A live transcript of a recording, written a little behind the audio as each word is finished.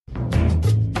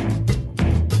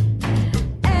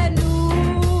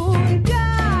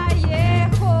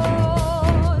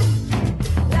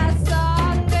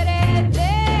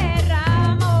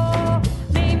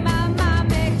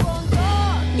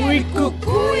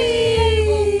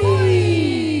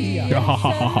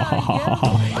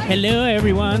Hello,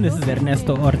 everyone. This is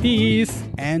Ernesto Ortiz.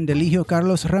 And Eligio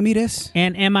Carlos Ramirez.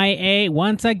 And MIA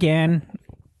once again,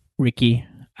 Ricky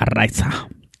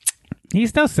Araiza. He's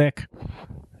still sick.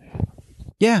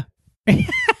 Yeah.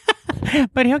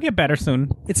 But he'll get better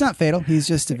soon. It's not fatal. He's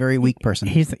just a very weak person.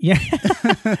 Yeah.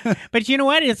 But you know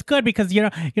what? It's good because you know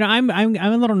I'm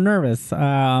a little nervous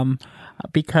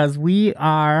because we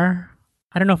are.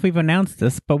 I don't know if we've announced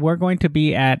this, but we're going to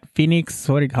be at Phoenix.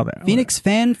 What do you call that? Phoenix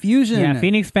Fan Fusion. Yeah,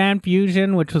 Phoenix Fan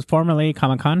Fusion, which was formerly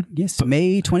Comic-Con. Yes,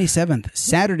 May 27th,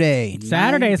 Saturday.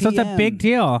 So it's a big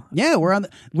deal. Yeah, we're on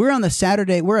the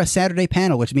Saturday. We're a Saturday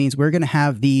panel, which means we're going to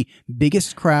have the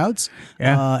biggest crowds,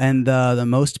 and the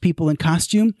most people in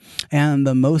costume, and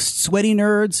the most sweaty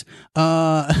nerds.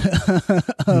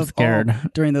 I'm scared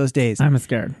during those days. I'm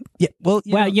scared. Yeah. Well,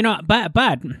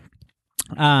 but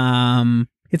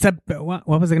it's a what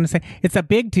was I going to say? It's a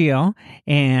big deal,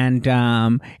 and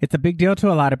it's a big deal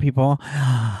to a lot of people.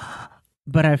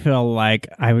 But I feel like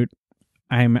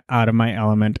I'm out of my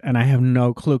element, and I have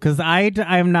no clue because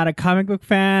I'm not a comic book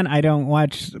fan. I don't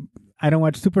watch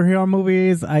superhero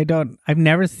movies. I've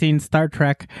never seen Star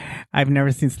Trek. I've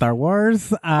never seen Star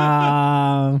Wars.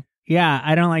 Yeah,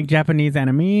 I don't like Japanese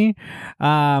anime.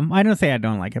 I don't say I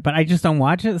don't like it, but I just don't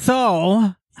watch it.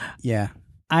 So yeah.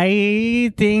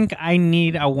 I think I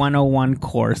need a 101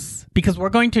 course because we're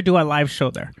going to do a live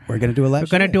show there. We're going to do a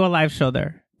live show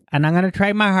there. And I'm going to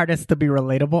try my hardest to be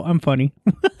relatable and funny.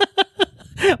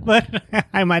 But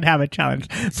I might have a challenge.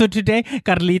 So today,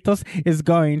 Carlitos is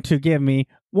going to give me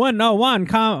 101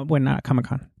 not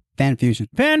Comic-Con. Fan Fusion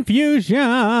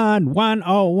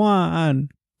 101.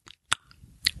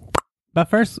 But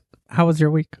first, how was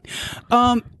your week?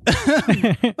 My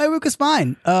week was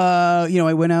fine. I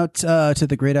went out to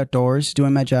the great outdoors,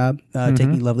 doing my job,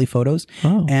 taking lovely photos.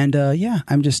 Oh. And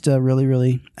I'm just really,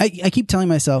 really. I keep telling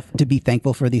myself to be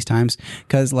thankful for these times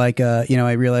because,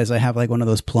 I realize I have like one of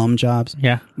those plum jobs.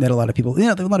 Yeah. That a lot of people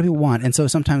want. And so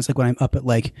sometimes, like when I'm up at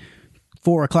like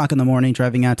 4 o'clock in the morning,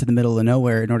 driving out to the middle of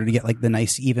nowhere in order to get like the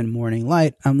nice even morning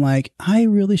light, I'm like, I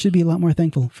really should be a lot more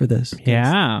thankful for this.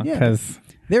 Yeah, because.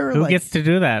 Who gets to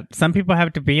do that? Some people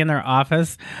have to be in their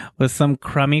office with some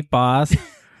crummy boss,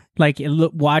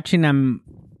 watching them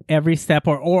every step,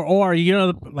 or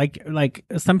like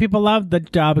some people love the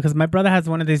job because my brother has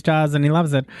one of these jobs and he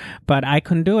loves it, but I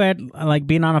couldn't do it. Like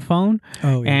being on a phone,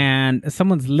 and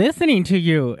someone's listening to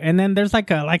you, and then there's what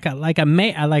do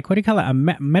you call it? A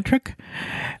metric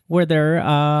where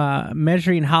they're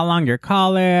measuring how long your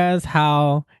call is,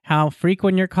 how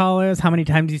frequent your call is, how many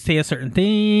times you say a certain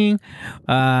thing.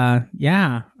 That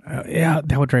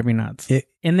would drive me nuts.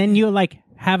 And then you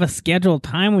have a scheduled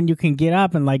time when you can get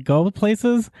up and go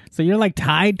places. So you're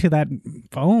tied to that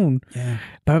phone. Yeah.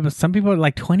 But some people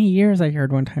are 20 years, I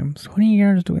heard one time. 20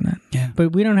 years doing that. Yeah.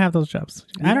 But we don't have those jobs.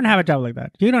 I don't have a job like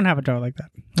that. You don't have a job like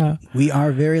that. We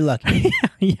are very lucky.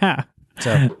 Yeah.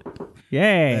 So...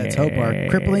 Yay. Let's hope our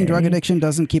crippling drug addiction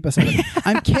doesn't keep us out of it.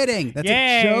 I'm kidding. That's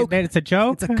a joke. It's a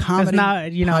joke. It's a comedy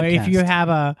podcast. If you have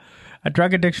a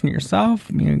drug addiction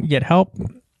yourself, you get help.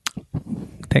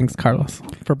 Thanks, Carlos,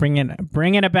 for bringing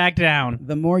it back down.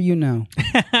 The more you know.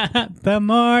 The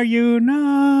more you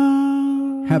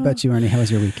know. How about you, Ernie? How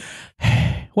was your week?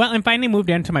 Well, I finally moved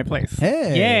into my place.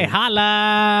 Hey. Yay,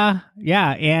 holla.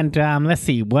 Yeah, and let's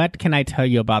see. What can I tell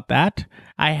you about that?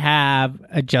 I have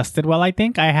adjusted well, I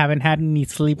think. I haven't had any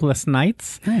sleepless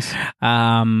nights. Nice.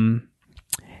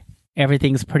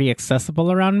 Everything's pretty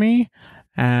accessible around me.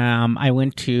 I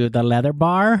went to the leather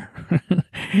bar,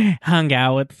 hung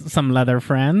out with some leather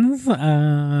friends,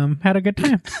 had a good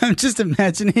time. I'm just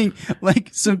imagining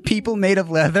some people made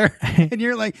of leather, and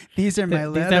you're like, these are my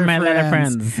leather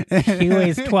friends. He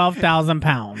weighs 12,000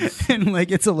 pounds. And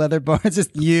it's a leather bar. It's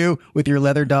just you with your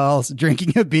leather dolls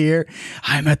drinking a beer.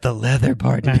 I'm at the leather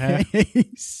bar today.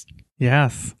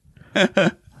 Yes.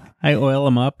 I oil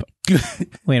them up.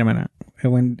 Wait a minute. It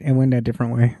went a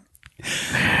different way.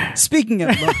 Speaking of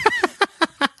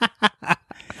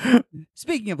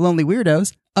lonely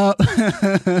weirdos,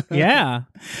 yeah.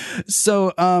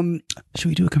 So, should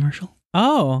we do a commercial?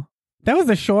 Oh, that was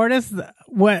the shortest.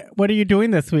 What are you doing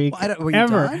this week? Were you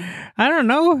ever? done? I don't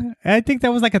know. I think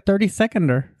that was a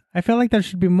 30-seconder. I feel like there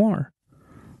should be more.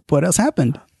 What else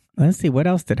happened? Let's see. What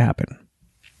else did happen?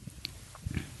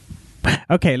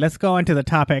 Okay, let's go on to the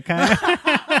topic.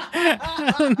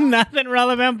 Nothing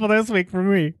relevant for this week for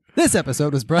me. This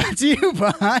episode was brought to you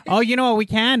by... Oh, you know what? We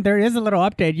can. There is a little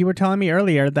update. You were telling me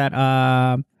earlier that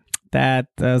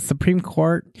the Supreme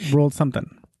Court ruled something.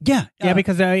 Yeah. Yeah,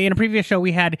 because in a previous show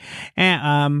we had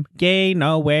gay,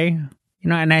 no way. You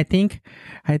know, and I think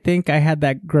I had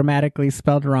that grammatically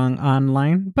spelled wrong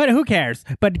online, but who cares?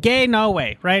 But gay, no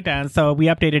way, right? And so we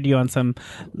updated you on some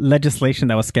legislation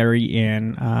that was scary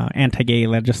in anti-gay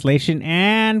legislation,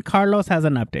 and Carlos has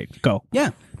an update. Go. Yeah.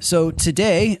 So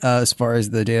today, as far as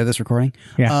the date of this recording,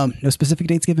 no specific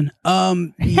dates given.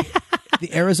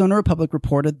 The Arizona Republic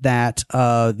reported that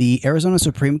the Arizona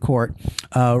Supreme Court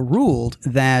ruled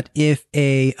that if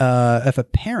a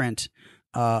parent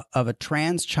of a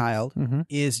trans child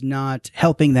is not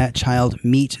helping that child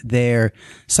meet their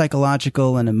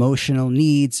psychological and emotional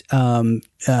needs, as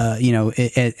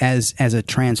a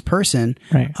trans person,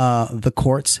 right. The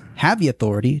courts have the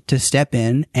authority to step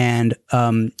in and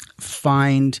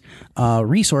find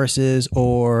resources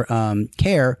or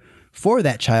care for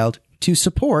that child to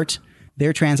support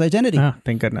their trans identity. Oh,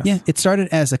 thank goodness. Yeah, it started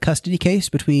as a custody case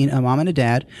between a mom and a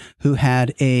dad who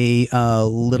had a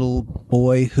little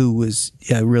boy who was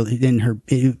really in her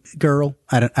girl.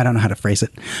 I don't know how to phrase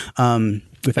it.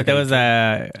 But there was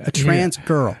a trans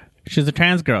girl. She's a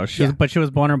trans girl. But she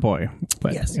was born a boy.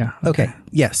 But, yes. Yeah. Okay.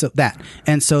 Yeah. So that.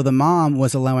 And so the mom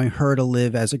was allowing her to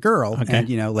live as a girl and,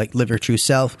 live her true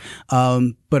self.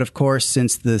 But of course,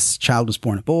 since this child was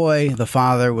born a boy, the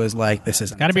father was like, this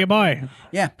is gotta be a boy.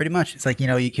 Yeah, pretty much. It's like,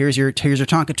 here's your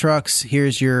Tonka trucks.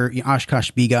 Here's your Oshkosh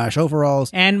Bigosh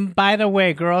overalls. And by the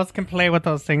way, girls can play with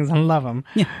those things and love them.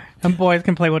 Yeah. And boys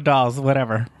can play with dolls,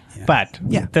 whatever. Yeah. But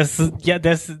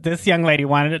this young lady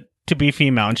wanted it to be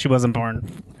female and she wasn't born.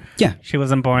 Yeah. She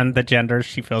wasn't born the gender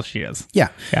she feels she is. Yeah.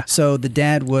 So the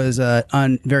dad was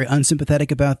very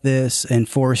unsympathetic about this,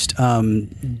 enforced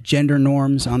gender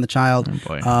norms on the child. Oh,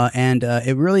 boy. And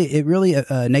it really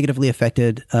negatively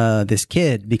affected this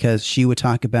kid because she would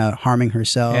talk about harming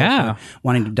herself,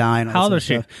 wanting to die. And all How old this was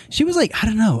she? Stuff. She was like, I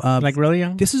don't know. Like really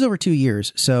young? This is over 2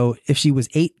 years. So if she was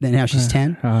 8, then now she's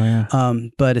 10. Oh, yeah.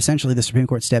 But essentially the Supreme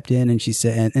Court stepped in and she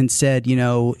said,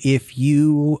 if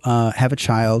you have a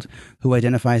child who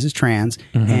identifies as trans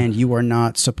and you are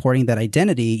not supporting that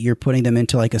identity, you're putting them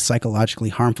into like a psychologically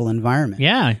harmful environment.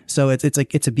 Yeah. So it's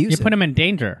abusive. You put them in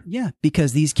danger. Yeah,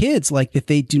 because these kids, like if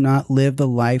they do not live the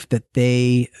life that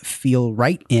they feel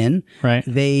right in,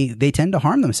 they tend to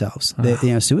harm themselves.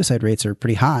 Suicide rates are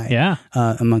pretty high. Yeah.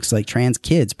 Amongst like trans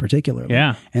kids particularly.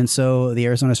 Yeah. And so the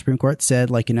Arizona Supreme Court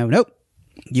said nope.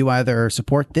 You either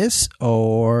support this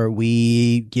or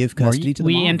we give custody to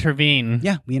the mom. We intervene.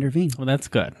 Yeah, we intervene. Well, that's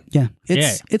good. Yeah,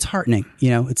 it's heartening.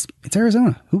 It's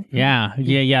Arizona.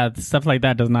 Yeah. Stuff like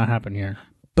that does not happen here.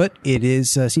 But it is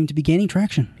seemed to be gaining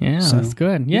traction. Yeah, so that's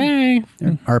good. Yay!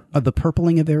 The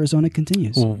purpling of Arizona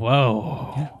continues.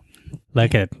 Whoa! Yeah.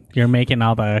 Look at you're making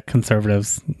all the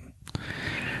conservatives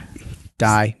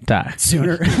die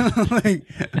sooner.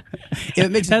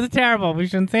 That's terrible. We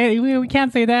shouldn't say it. We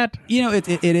can't say that.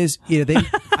 It is.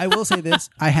 I will say this.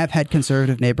 I have had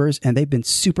conservative neighbors, and they've been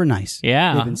super nice.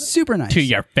 Yeah, they've been super nice to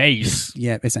your face.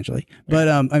 Yeah, essentially.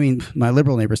 But my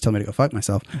liberal neighbors tell me to go fuck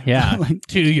myself. Yeah,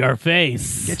 to your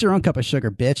face. Get your own cup of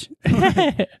sugar, bitch.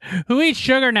 Who eats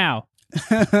sugar now?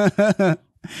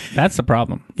 That's the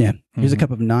problem. Yeah. Here's a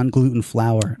cup of non-gluten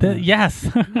flour. Yes.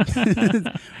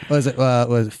 Was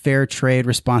it fair trade,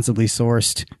 responsibly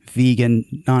sourced,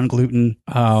 vegan, non-gluten?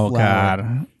 Oh flour.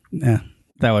 God. Yeah.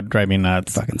 That would drive me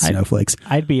nuts. Fucking snowflakes.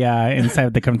 I'd be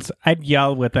inside I'd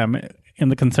yell with them in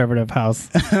the conservative house.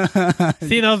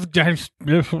 See those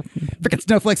freaking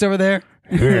snowflakes over there?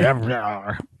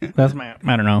 That's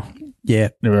I don't know. Yeah.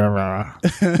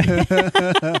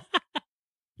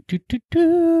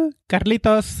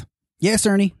 Carlitos. Yes,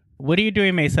 Ernie. What are you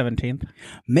doing May 17th?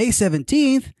 May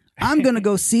 17th, I'm going to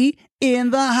go see In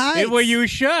the Heights. Well, you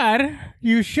should.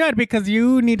 You should, because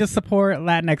you need to support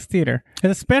Latinx theater,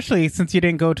 especially since you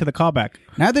didn't go to the callback.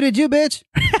 Neither did you, bitch.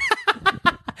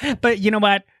 But you know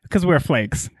what? Because we're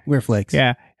flakes. We're flakes.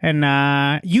 Yeah.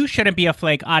 And you shouldn't be a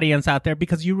flake audience out there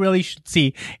because you really should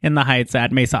see In the Heights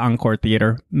at Mesa Encore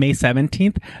Theater, May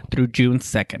 17th through June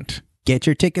 2nd. Get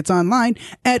your tickets online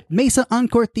at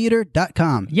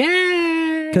mesaencoretheater.com.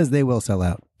 Yay! Because they will sell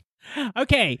out.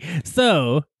 Okay,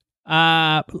 so,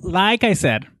 like I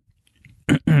said,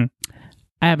 I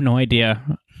have no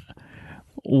idea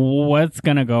what's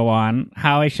going to go on,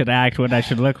 how I should act, what I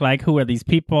should look like, who are these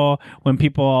people. When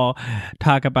people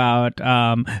talk about,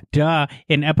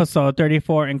 in episode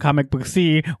 34 in Comic Book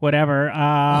C, whatever.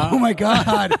 Oh my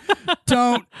God.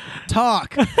 Don't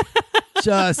talk.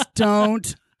 Just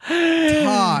don't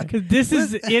talk. This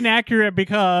is inaccurate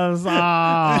because it's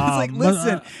like,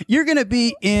 listen, you're gonna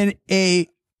be in a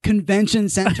convention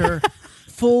center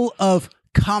full of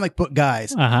comic book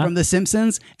guys from The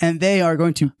Simpsons, and they are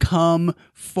going to come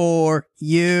for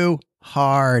you.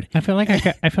 hard. I feel like I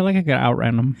could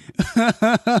outrun them.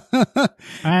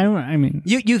 I mean,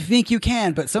 you think you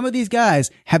can, but some of these guys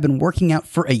have been working out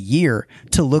for a year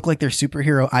to look like they're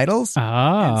superhero idols.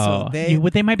 Oh, so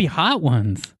they might be hot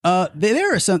ones.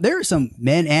 There are some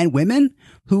men and women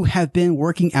who have been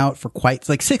working out for quite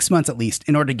like 6 months at least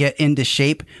in order to get into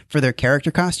shape for their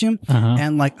character costume.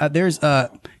 And like there's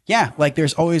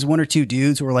always one or two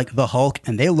dudes who are like the Hulk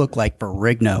and they look like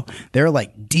Ferrigno. They're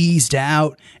like deezed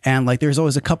out, and like there's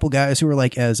always a couple guys who are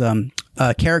like as a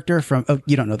character from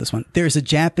you don't know this one. There's a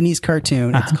Japanese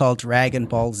cartoon. It's called Dragon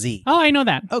Ball Z. Oh, I know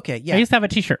that. Okay, yeah. I used to have a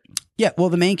t-shirt. Yeah, well,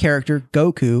 the main character,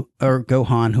 Goku, or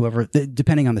Gohan, whoever,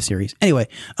 depending on the series. Anyway,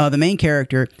 the main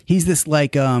character, he's this,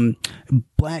 like,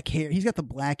 black hair. He's got the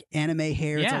black anime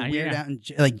hair. It's all weird out and,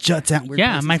 like, juts out in weird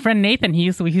places. My friend Nathan,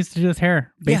 we used to do his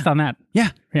hair based on that.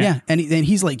 Yeah. And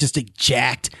he's, like, just like,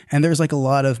 jacked. And there's, like, a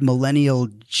lot of millennial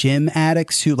gym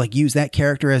addicts who, like, use that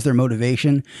character as their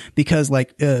motivation because,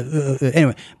 like,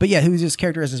 anyway. But, yeah, who uses his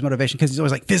character as his motivation because he's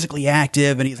always, like, physically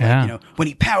active. And he's, like, you know, when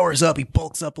he powers up, he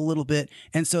bulks up a little bit.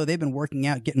 And so they've been working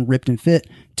out, getting ripped and fit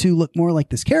to look more like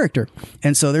this character.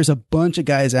 And so there's a bunch of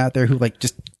guys out there who like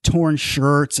just torn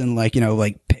shirts and like, you know,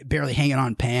 like barely hanging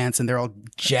on pants, and they're all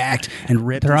jacked and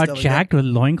ripped. They're all jacked with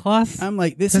loincloths? I'm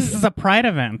like, this is a pride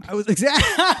event. I was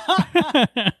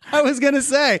I was going to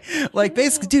say, like,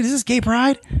 basically, dude, is this gay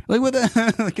pride? Like, what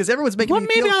the, because everyone's making me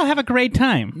maybe I'll have a great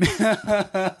time.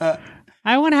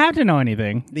 I won't have to know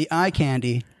anything. The eye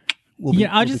candy will be,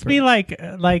 I'll just be like,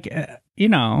 you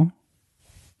know,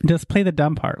 just play the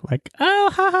dumb part. Like, oh,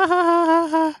 ha, ha, ha, ha,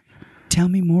 ha. Tell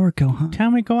me more, Gohan.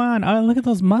 Tell me, go on. Oh, look at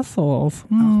those muscles.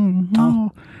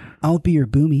 I'll be your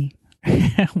Boomy.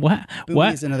 What?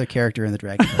 Boomy is another character in the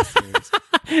Dragon Ball series.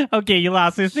 Okay, you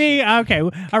lost it. See? Okay.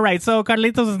 All right. So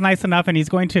Carlitos is nice enough, and he's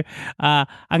going to, I'm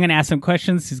going to ask him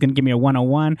questions. He's going to give me a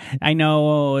 101. I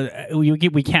know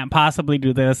we can't possibly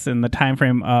do this in the time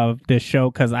frame of this show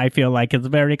because I feel like it's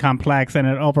very complex and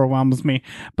it overwhelms me.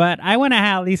 But I want to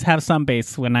at least have some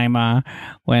base when I'm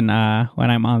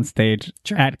on stage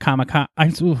at Comic-Con.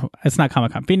 It's not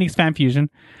Comic-Con. Phoenix Fan Fusion,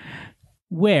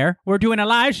 where we're doing a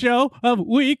live show of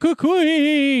Wee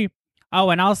Kukui. Oh,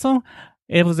 and also,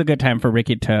 it was a good time for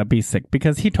Ricky to be sick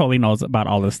because he totally knows about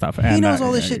all this stuff. And, he knows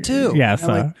all this shit too. Yeah, so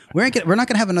like, we're not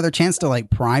gonna have another chance to like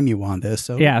prime you on this.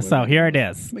 So yeah, so here it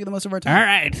is. Make the most of our time. All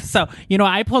right, so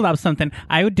I pulled up something.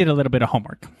 I did a little bit of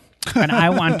homework, and I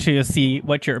want to see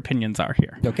what your opinions are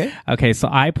here. Okay. So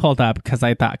I pulled up because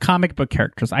I thought comic book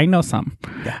characters. I know some.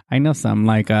 Yeah. I know some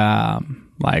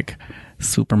like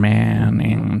Superman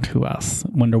and who else?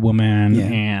 Wonder Woman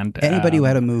and anybody who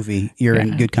had a movie, you're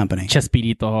in good company.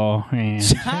 Chespirito. And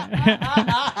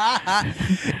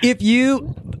if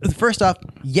you first off,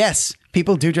 yes,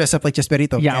 people do dress up like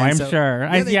Chespirito. Yeah, I'm sure.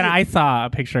 I saw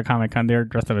a picture of Comic-Con. They were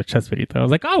dressed up as Chespirito. I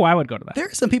was like, oh, I would go to that. There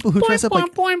are some people who dress up like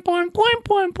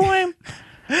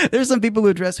There's some people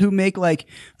who make like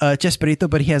Chespirito,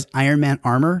 but he has Iron Man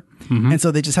armor, and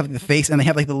so they just have like, the face, and they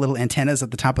have like the little antennas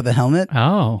at the top of the helmet.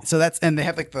 Oh, so and they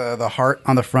have like the heart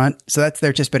on the front, so that's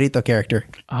their Chespirito character.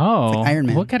 Oh, it's like Iron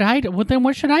Man. What could I do? Well, then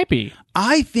what should I be?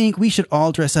 I think we should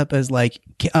all dress up as like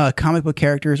comic book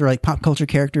characters or like pop culture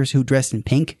characters who dress in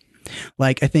pink.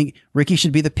 Like I think Ricky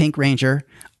should be the Pink Ranger.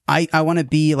 I want to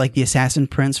be like the Assassin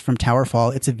Prince from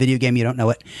Towerfall. It's a video game, you don't know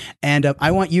it, and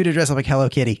I want you to dress up like Hello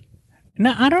Kitty.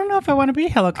 No, I don't know if I want to be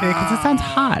Hello Kitty because it sounds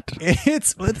hot.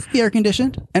 It's air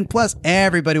conditioned, and plus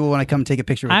everybody will want to come take a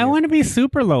picture with you. I want to be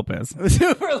Super Lopez.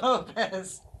 Super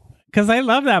Lopez. Because I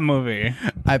love that movie.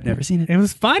 I've never seen it. It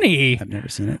was funny. I've never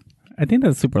seen it. I think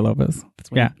that's Super Lopez.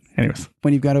 Anyways.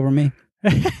 When you've got over me.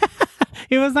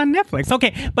 It was on Netflix.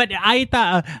 Okay, but I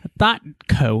thought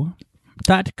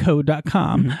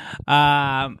 .co.com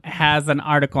has an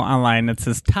article online that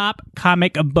says top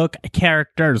comic book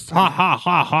characters. Ha ha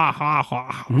ha ha ha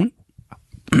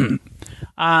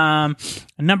ha.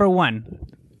 Number 1.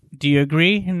 Do you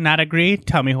agree? Not agree?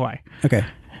 Tell me why. Okay.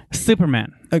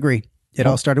 Superman. Agree. It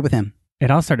all started with him. It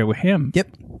all started with him.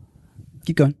 Yep.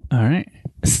 Keep going. All right.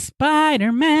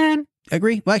 Spider-Man.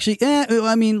 Agree. Well, actually,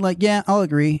 I'll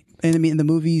agree. And I mean, in the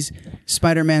movies,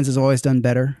 Spider-Man's has always done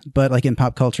better. But like in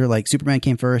pop culture, like Superman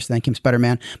came first, then came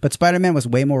Spider-Man. But Spider-Man was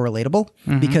way more relatable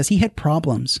because he had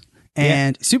problems.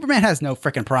 And Superman has no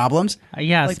freaking problems.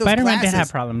 Yeah, like Spider-Man did have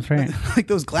problems, right? Like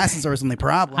those glasses are his only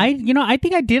problem. I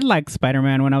think I did like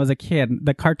Spider-Man when I was a kid.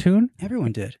 The cartoon.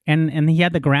 Everyone did. And he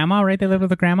had the grandma, right? They lived with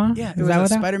the grandma? Yeah. It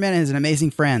was Spider-Man and his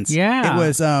Amazing Friends. Yeah. It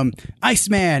was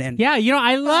Iceman. And yeah,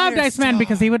 I loved Iceman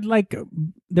because he would like...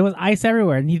 There was ice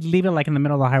everywhere, and he'd leave it like in the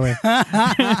middle of the highway.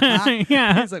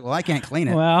 Yeah. He's like, well, I can't clean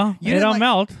it. Well, it don't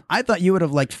melt. I thought you would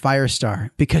have liked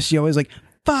Firestar because she always like...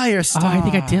 Firestar. Oh, I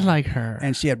think I did like her.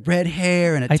 And she had red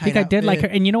hair and a I think I did like her.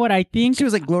 And you know what? I think she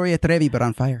was like Gloria Trevi, but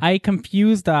on fire. I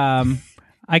confused. What's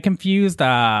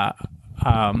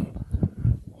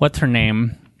her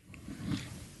name?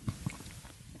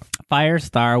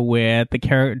 Firestar with the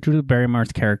character Drew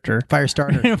Barrymore's character.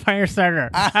 Firestarter. Firestarter.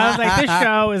 I was like, this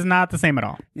show is not the same at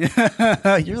all.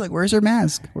 You're like, where's her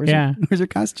mask? Where's her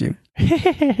costume?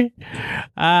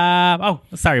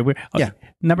 Sorry.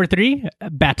 Number 3,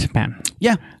 Batman.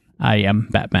 Yeah. I am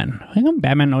Batman. I think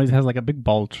Batman always has like a big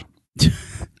bulge.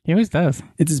 He always does.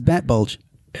 It's his bat bulge.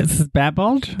 It's his bat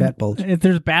bulge? Bat bulge. If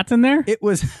there's bats in there? It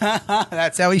was.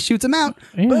 That's how he shoots them out.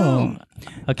 Ew. Boom.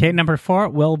 Okay, number 4,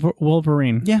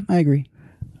 Wolverine. Yeah, I agree.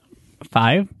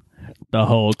 5, the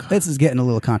Hulk. This is getting a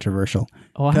little controversial.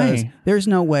 Why? There's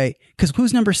no way. Because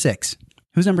who's number 6?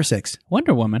 Who's number 6?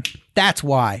 Wonder Woman. That's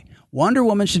why. Wonder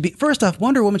Woman should be, first off,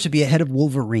 Wonder Woman should be ahead of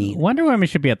Wolverine. Wonder Woman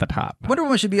should be at the top. Wonder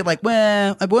Woman should be like,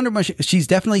 well, Wonder Woman, she's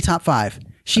definitely top 5.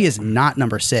 She is not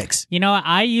number 6. You know,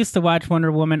 I used to watch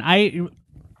Wonder Woman.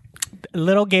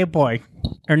 Little gay boy,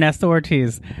 Ernesto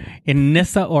Ortiz, in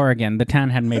Nissa, Oregon. The town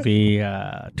had maybe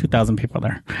 2,000 people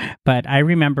there. But I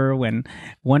remember when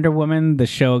Wonder Woman, the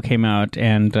show came out,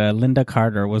 and Linda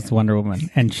Carter was Wonder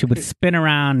Woman. And she would spin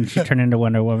around and she'd turn into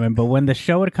Wonder Woman. But when the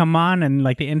show would come on and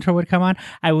like the intro would come on,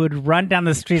 I would run down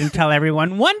the street and tell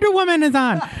everyone, Wonder Woman is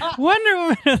on! Wonder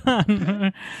Woman is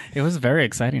on! It was very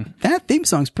exciting. That theme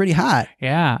song's pretty hot.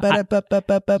 Yeah.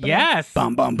 Yes.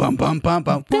 Bum, bum, bum, bum, bum,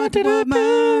 bum. Wonder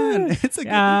Woman. It's a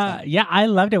good song. Yeah, I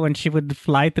loved it when she would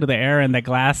fly through the air in the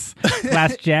glass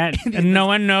jet, and no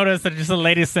one noticed that just a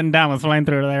lady sitting down was flying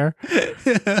through there.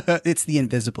 It's the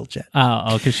invisible jet.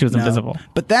 Oh, because she was invisible.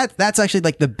 But that's actually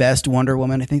like the best Wonder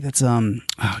Woman. I think that's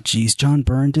John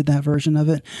Byrne did that version of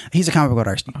it. He's a comic book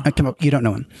artist. You don't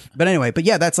know him, but anyway. But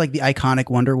yeah, that's like the iconic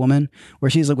Wonder Woman where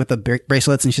she's like with the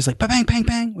bracelets and she's like bang bang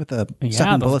bang with the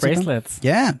those bullets bracelets.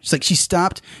 Yeah, she's like she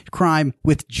stopped crime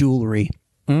with jewelry.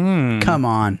 Come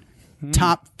on.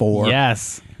 Top 4.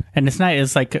 Yes. And it's not,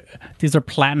 it's like, these are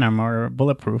platinum or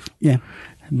bulletproof. Yeah.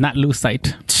 Not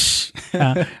lucite.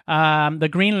 The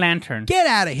Green Lantern. Get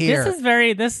out of here. This is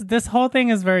very, this whole thing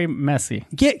is very messy.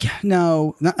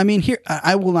 I mean, here,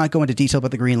 I will not go into detail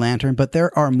about the Green Lantern, but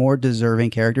there are more deserving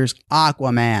characters.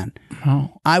 Aquaman.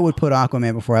 Oh. I would put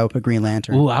Aquaman before I would put Green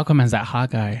Lantern. Ooh, Aquaman's that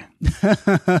hot guy.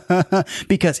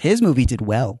 Because his movie did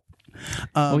well.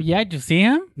 Did you see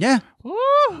him? Yeah.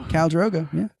 Ooh. Khal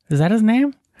Drogo, yeah. Is that his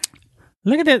name?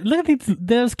 Look at that! Look at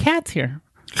those cats here.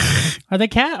 Are they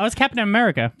cat? Oh, it's Captain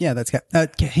America. Yeah, that's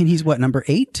and he's what, number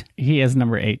 8? He is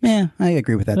number 8. Yeah, I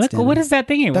agree with that. Look, what is that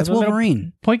thingy? That's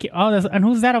Wolverine. And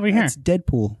who's that over here? That's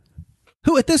Deadpool.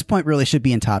 Who at this point really should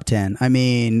be in top 10. I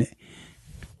mean,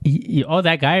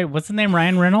 that guy. What's his name?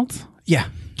 Ryan Reynolds. Yeah.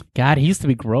 God, he used to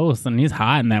be gross, and he's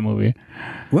hot in that movie.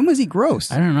 When was he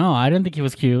gross? I don't know. I didn't think he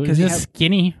was cute. He's just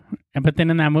skinny. But then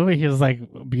in that movie, he was like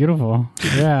beautiful.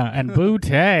 Yeah. And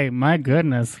Bootay, my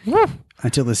goodness. Woo.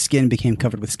 Until his skin became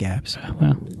covered with scabs.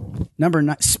 Well, number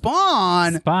 9.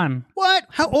 Spawn. What?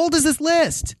 How old is this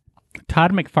list?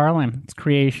 Todd McFarlane's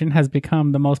creation has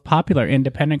become the most popular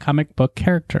independent comic book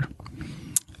character.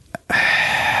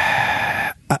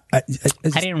 I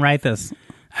didn't write this.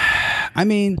 I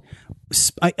mean,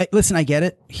 listen, I get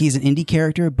it. He's an indie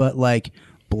character, but like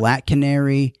Black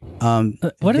Canary,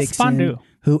 what does Vixen, Spawn do?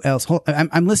 Who else?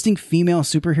 I'm listing female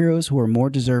superheroes who are more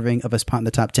deserving of a spot in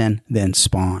the top 10 than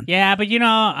Spawn. Yeah, but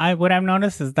what I've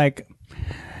noticed is like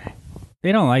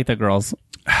they don't like the girls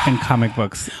in comic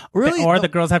books. Really? The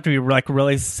girls have to be like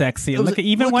really sexy. Look at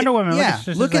Wonder Woman. Yeah,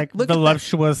 look at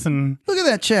voluptuous and look at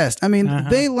that chest. I mean,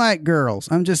 they like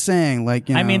girls. I'm just saying, like,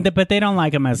 you know. I mean, but they don't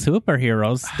like them as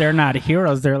superheroes. They're not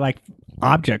heroes. They're like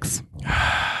objects.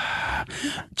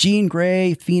 Jean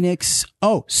Grey, Phoenix.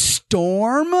 Oh,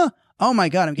 Storm. Oh my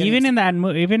God! Even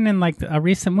in like a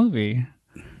recent movie.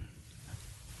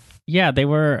 Yeah, they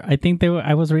were. I think they were.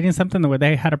 I was reading something where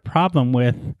they had a problem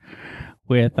with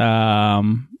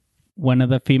one of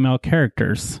the female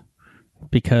characters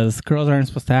because girls aren't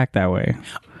supposed to act that way.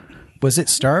 Was it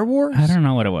Star Wars? I don't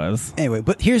know what it was. Anyway,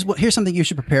 but here's something you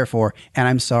should prepare for, and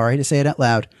I'm sorry to say it out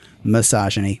loud: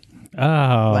 misogyny.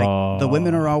 Oh, like the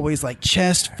women are always like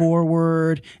chest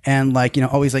forward and like, you know,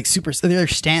 always like super, their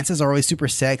stances are always super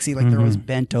sexy, like they're always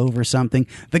bent over something.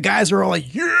 The guys are all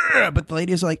like, yeah, but the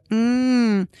ladies are like,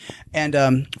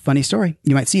 And funny story,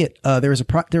 you might see it. There was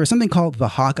something called the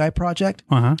Hawkeye Project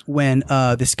when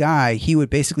this guy, he would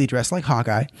basically dress like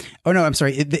Hawkeye. Oh no, I'm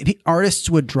sorry. The artists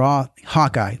would draw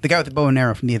Hawkeye, the guy with the bow and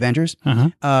arrow from the Avengers.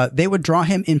 They would draw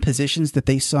him in positions that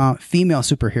they saw female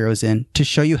superheroes in to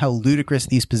show you how ludicrous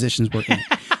these positions were in.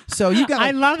 So you got.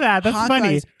 I love that. That's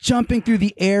funny. Jumping through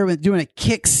the air with doing a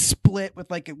kick split with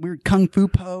like a weird kung fu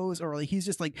pose, or like he's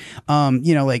just like,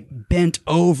 like bent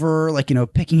over, like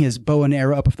picking his bow and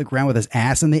arrow up off the ground with his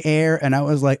ass in the air. And I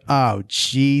was like, oh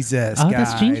Jesus, guys.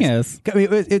 That's genius. I mean,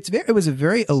 it was a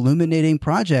very illuminating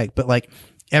project, but like.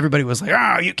 Everybody was like,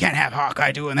 oh, you can't have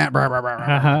Hawkeye doing that. Blah, blah, blah,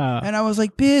 blah. And I was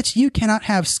like, bitch, you cannot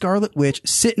have Scarlet Witch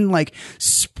sitting like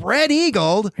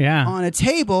spread-eagled on a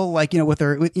table, like, with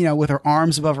her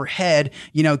arms above her head,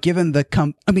 giving the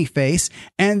cummy face,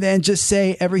 and then just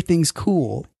say everything's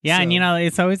cool. Yeah, so, and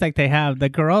it's always like they have the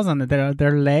girls on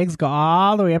their legs go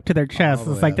all the way up to their chest.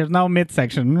 It's like there's no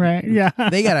midsection, right? Yeah.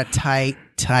 They got a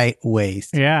tight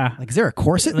waist. Yeah. Like, is there a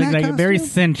corset in that costume? Very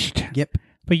cinched. Yep.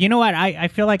 But you know what? I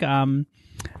feel like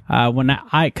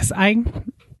because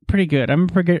I'm pretty good. I'm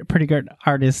a pretty good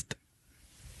artist,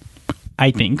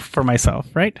 I think, for myself,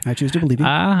 right? I choose to believe you.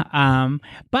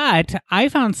 But I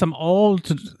found some old,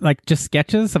 like, just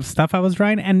sketches of stuff I was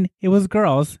drawing, and it was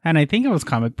girls, and I think it was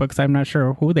comic books. I'm not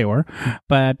sure who they were,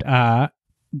 but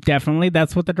definitely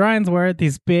that's what the drawings were.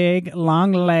 These big,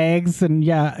 long legs, and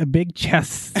a big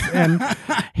chest, and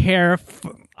hair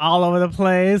all over the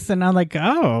place. And I'm like,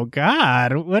 oh,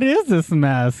 God, what is this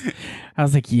mess? I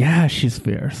was like, yeah, she's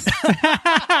fierce.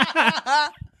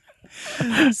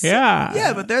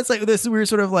 Yeah, but that's like this weird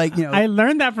sort of like, I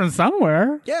learned that from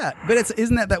somewhere. Yeah, but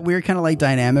isn't that weird kind of like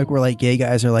dynamic where like gay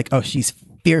guys are like, oh, she's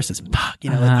fierce as fuck,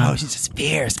 like, oh, she's just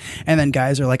fierce, and then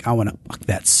guys are like, I want to fuck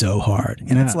that so hard,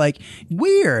 and it's like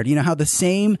weird, how the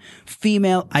same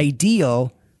female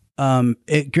ideal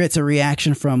it gets a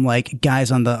reaction from like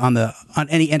guys on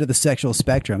any end of the sexual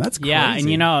spectrum. That's crazy. Yeah,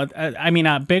 and I mean,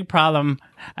 a big problem.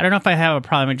 I don't know if I have a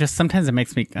problem. It just sometimes it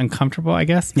makes me uncomfortable, I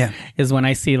guess. Yeah, is when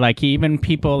I see like even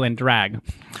people in drag.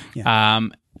 Yeah.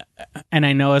 And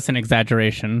I know it's an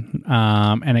exaggeration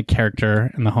and a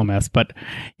character in the whole mess, but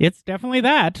it's definitely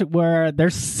that where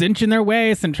they're cinching their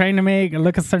waist and trying to make it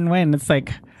look a certain way, and it's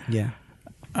like,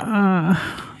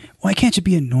 why can't you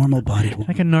be a normal-bodied woman?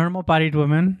 Like a normal-bodied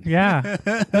woman, yeah.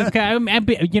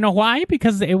 You know why?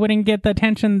 Because it wouldn't get the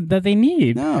attention that they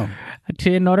need. No.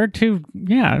 In order to,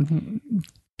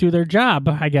 do their job,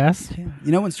 I guess.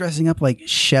 Yeah. When's dressing up like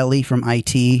Shelly from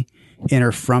IT in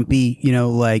her frumpy,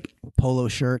 like polo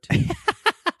shirt?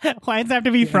 Why does it have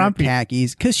to be frumpy?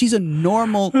 Khakis. Because she's a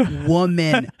normal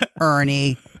woman,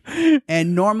 Ernie.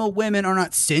 And normal women are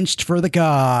not cinched for the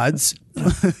gods.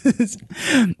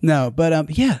 No, but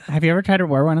Have you ever tried to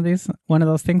wear one of those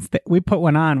things? We put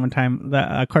one on one time,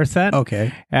 the corset.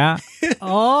 Okay. Yeah.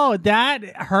 Oh, that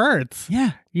hurts.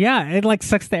 Yeah. Yeah, it like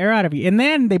sucks the air out of you. And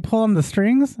then they pull on the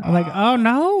strings. I'm like, oh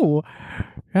no.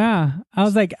 Yeah. I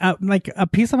was like a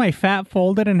piece of my fat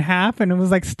folded in half, and it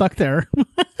was like stuck there.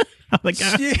 I'm like,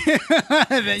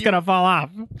 it's gonna fall off.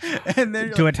 And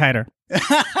then do it tighter.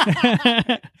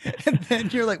 And then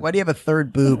you're like, why do you have a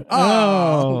third boob?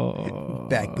 Oh,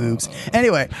 back boobs.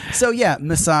 Anyway, so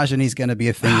misogyny's gonna be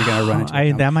a thing you're gonna run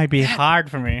into. That might be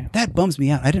hard for me. That bums me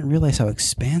out. I didn't realize how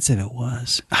expansive it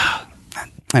was.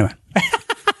 Anyway.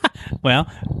 Well,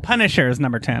 Punisher is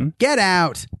number 10. Get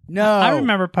out. No. I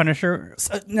remember Punisher.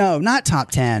 No, not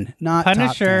top 10. Not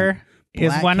Punisher top 10.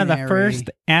 is one of the first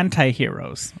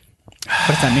anti-heroes. What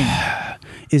does that mean?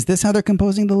 Is this how they're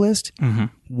composing the list? Mm-hmm.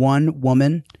 One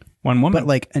woman. But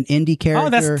like an indie character. Oh,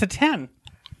 that's to 10.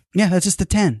 Yeah, that's just the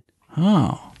 10.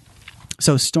 Oh.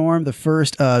 So Storm, the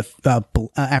first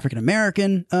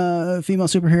African-American female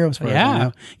superhero. As far as I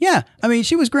know. Yeah. I mean,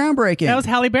 she was groundbreaking. That was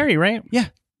Halle Berry, right? Yeah.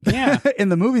 Yeah. In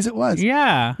the movies it was.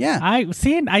 Yeah. Yeah. I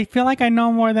feel like I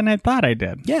know more than I thought I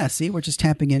did. Yeah, see, we're just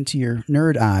tapping into your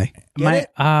nerd eye. Get it?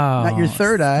 Oh. Not your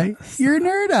third eye, your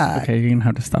nerd eye. Okay, you're going to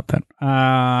have to stop that.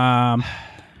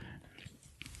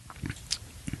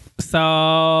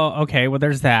 Well,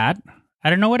 there's that. I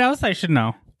don't know what else I should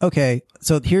know. Okay,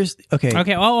 so here's... Okay.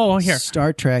 Here.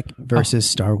 Star Trek versus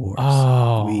Star Wars.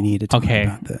 Oh. We need to talk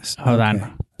about this. Hold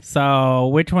on. So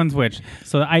which one's which?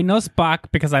 So I know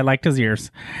Spock because I liked his ears,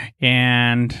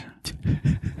 and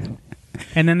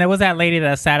then there was that lady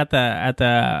that sat at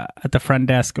the front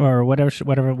desk or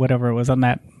whatever it was on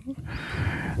that.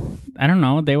 I don't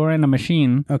know. They were in a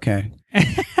machine. Okay.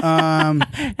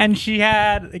 And she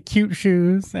had cute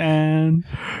shoes, and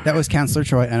that was Counselor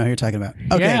Troy. I know who you're talking about.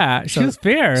 Okay. Yeah, she was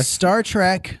fierce. Star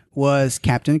Trek was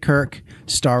Captain Kirk.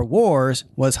 Star Wars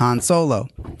was Han Solo.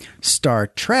 Star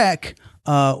Trek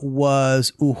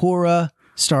was Uhura.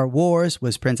 Star Wars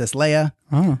was Princess Leia.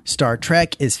 Oh. Star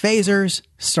Trek is phasers.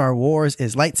 Star Wars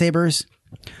is lightsabers.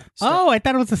 I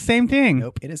thought it was the same thing.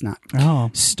 Nope, it is not.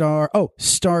 Oh. Star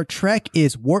Trek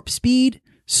is warp speed.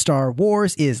 Star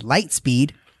Wars is light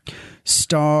speed.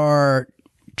 Star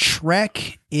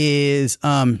Trek is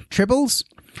Tribbles.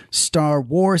 Star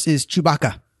Wars is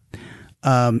Chewbacca.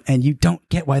 And you don't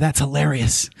get why that's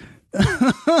hilarious.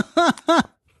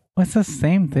 It's the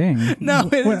same thing. No,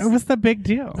 what's the big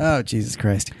deal? Oh, Jesus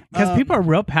Christ! Because people are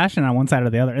real passionate on one side or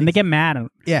the other, and they get mad.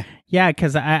 Yeah, yeah.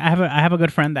 Because I have a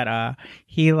good friend that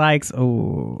he likes.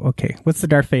 Oh, okay. What's the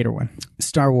Darth Vader one?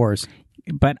 Star Wars.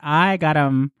 But I got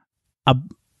him a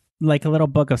little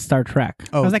book of Star Trek.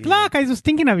 I was like, look, I was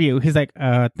thinking of you. He's like,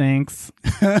 thanks.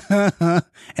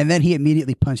 And then he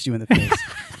immediately punched you in the face.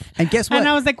 And guess what? And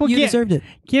I was like, well, you deserved it.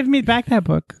 Give me back that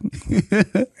book.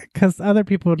 Because other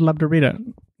people would love to read it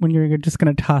when you're just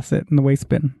going to toss it in the waste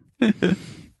bin.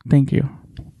 Thank you.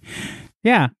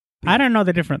 Yeah. I don't know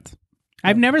the difference.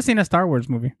 I've never seen a Star Wars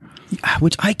movie.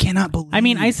 Which I cannot believe. I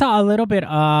mean, I saw a little bit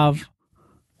of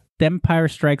The Empire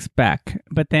Strikes Back,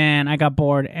 but then I got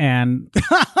bored and...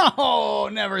 oh,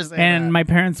 never say and that. My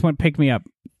parents went pick me up.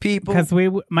 People. Because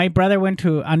my brother went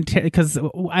to Ontario, because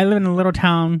I live in a little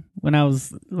town when I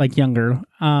was like younger,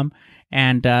 and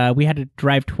we had to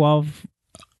drive 12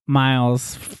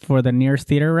 miles for the nearest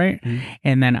theater, right? Mm-hmm.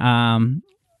 And then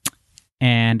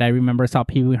and I remember I saw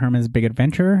Pee Wee Herman's Big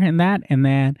Adventure in that, and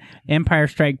then Empire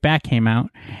Strike Back came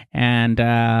out, and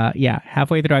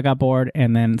halfway through I got bored,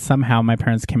 and then somehow my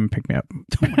parents came and picked me up.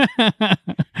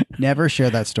 Never share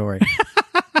that story.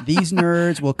 These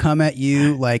nerds will come at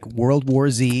you like World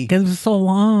War Z. Because it was so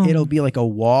long. It'll be like a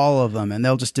wall of them, and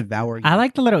they'll just devour you. I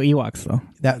like the little Ewoks, though.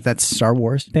 That's Star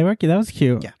Wars. They were cute. That was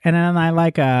cute. Yeah. And then I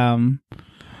like the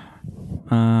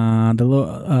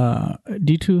little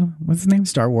D2. What's his name?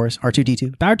 Star Wars.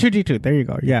 R2D2. R2D2. There you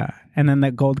go. Yeah. And then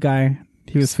that gold guy.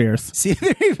 He was fierce.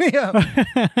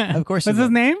 C3PO. Of course. What's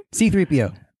his name?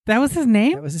 C3PO. That was his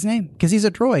name? That was his name. Because he's a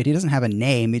droid. He doesn't have a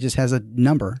name. He just has a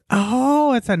number.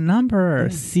 Oh, it's a number.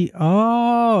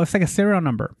 Yeah. It's like a serial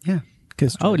number. Yeah.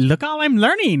 Oh, look all I'm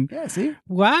learning. Yeah, see?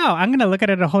 Wow. I'm going to look at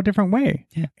it a whole different way.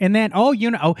 Yeah. And then,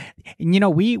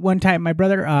 we one time, my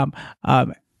brother,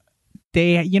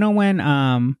 they,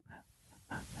 when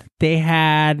they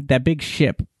had that big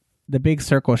ship, the big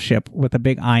circle ship with a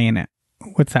big eye in it.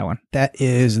 What's that one? That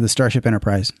is the Starship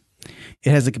Enterprise. It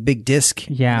has like a big disc.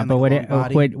 Yeah, but what is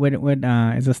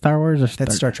it Star Wars or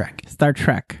That's Star Trek. Star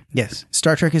Trek. Yes.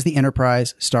 Star Trek is the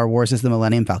Enterprise. Star Wars is the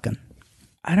Millennium Falcon.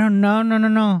 I don't know.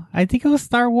 No. I think it was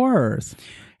Star Wars.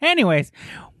 Anyways,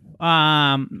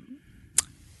 why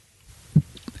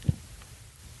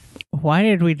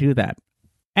did we do that?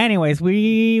 Anyways,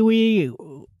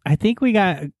 I think we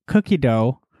got cookie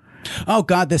dough. Oh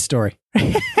God, this story.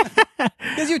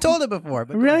 Because you told it before.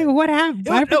 But really? What happened?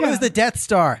 It was the Death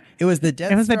Star. It was the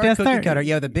Death Star cookie cutter.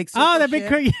 Yeah, the big circle the big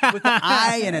cookie. With the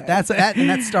eye in it. That's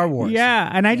Star Wars. Yeah,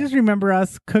 and I just remember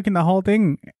us cooking the whole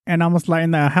thing and almost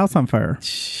lighting the house on fire.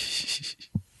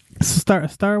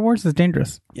 Star Wars is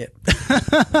dangerous. Yeah.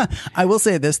 I will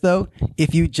say this though,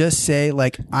 if you just say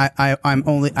like I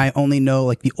only know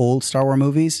like the old Star Wars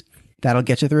movies, that'll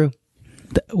get you through.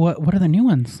 What are the new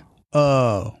ones?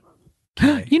 Oh.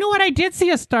 Okay. You know what? I did see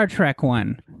a Star Trek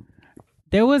one.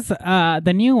 There was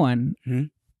the new one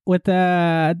with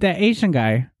the Asian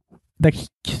guy.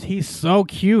 He's so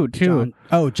cute too.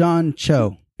 John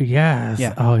Cho. Yes.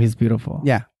 Yeah. Oh, he's beautiful.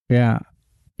 Yeah. Yeah.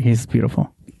 He's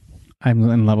beautiful. I'm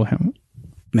in love with him.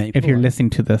 If you're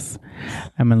listening to this,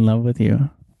 I'm in love with you,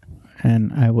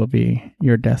 and I will be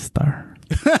your Death Star.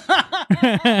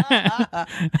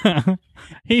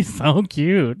 He's so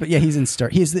cute. But yeah, he's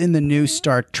in the new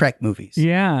Star Trek movies.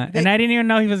 Yeah, and I didn't even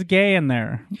know he was gay in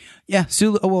there. Yeah,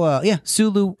 Sulu.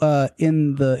 Sulu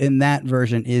in that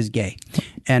version is gay,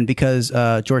 and because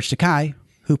George Takei,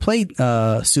 who played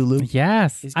Sulu,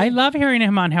 yes, I love hearing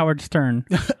him on Howard Stern.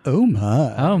 Oh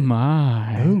my! Oh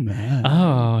my! Oh man!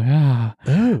 Oh yeah!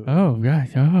 Oh gosh!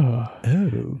 Oh!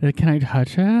 Can I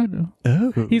touch it?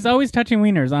 Oh! He's always touching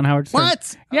wieners on Howard Stern.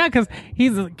 What? Yeah, because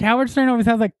Howard Stern always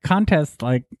has like contests,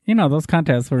 like those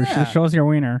contests where she shows your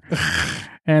wiener,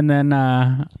 and then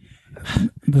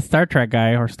the Star Trek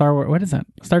guy or Star Wars, what is that?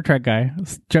 Star Trek guy,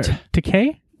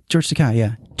 Takei. George Takei,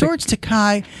 yeah. George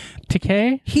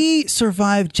Takei. He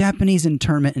survived Japanese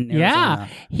internment in Arizona.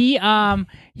 Yeah.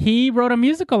 He wrote a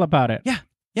musical about it. Yeah.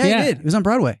 Yeah, he did. It was on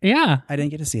Broadway. Yeah. I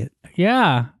didn't get to see it.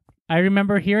 Yeah. I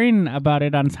remember hearing about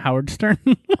it on Howard Stern.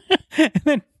 And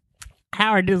then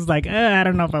Howard is like, I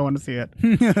don't know if I want to see it.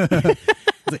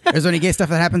 Is there any gay stuff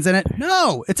that happens in it?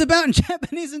 No. It's about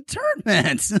Japanese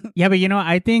internment. Yeah, but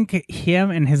I think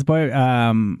him and his boy,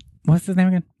 what's his name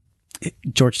again?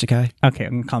 George Takei. Okay,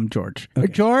 I'm gonna call him George.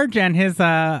 Okay. George and his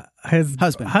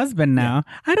husband now.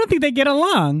 Yeah. I don't think they get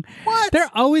along. What? They're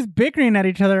always bickering at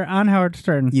each other on Howard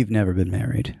Stern. You've never been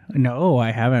married. No,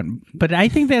 I haven't. But I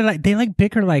think they like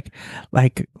bicker like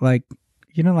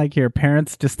you know, like your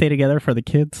parents just stay together for the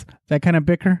kids. That kind of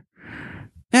bicker.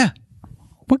 Yeah.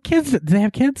 What kids? Do they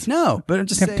have kids? No, but I'm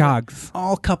just saying. Dogs.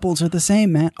 All couples are the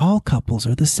same, man. All couples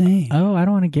are the same. Oh, I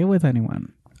don't want to get with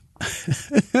anyone.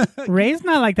 Ray's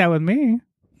not like that with me.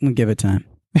 We'll give it time.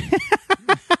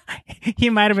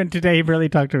 He might have been today. He really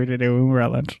talked to me today when we were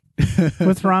at lunch.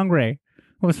 What's wrong, Ray?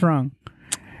 What's wrong?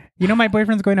 You know, my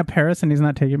boyfriend's going to Paris and he's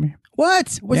not taking me.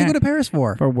 What? What's he going to Paris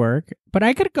for? For work. But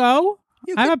I could go.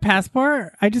 I have a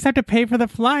passport. I just have to pay for the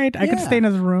flight. I could stay in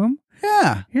his room.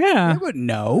 Yeah. Yeah. They wouldn't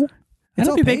know. I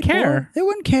don't think they care. They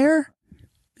wouldn't care.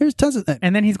 There's tons of things.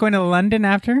 And then he's going to London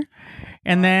after.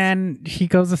 And then he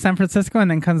goes to San Francisco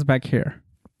and then comes back here.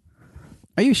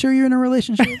 Are you sure you're in a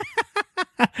relationship?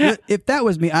 If that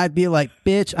was me, I'd be like,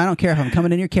 bitch, I don't care if I'm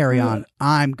coming in your carry-on.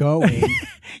 I'm going.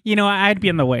 You know, I'd be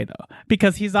in the way, though.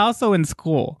 Because he's also in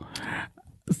school.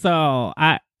 So,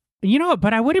 you know,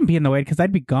 but I wouldn't be in the way because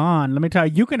I'd be gone. Let me tell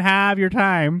you, you can have your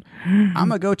time. I'm going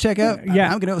to go check out. Yeah.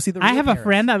 I'm going to go see the I have Paris. A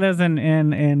friend that lives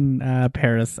in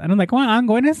Paris. And I'm like, well, I'm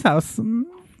going to his house. Mm-hmm.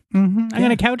 I'm going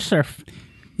to couch surf.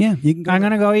 Yeah, you can go. I'm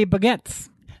going to go eat baguettes.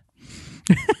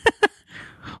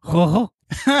 Oh.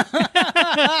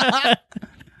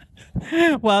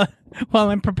 Well, while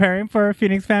I'm preparing for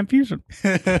Phoenix Fan Fusion.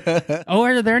 Oh,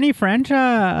 are there any French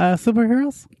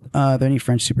superheroes? Are there any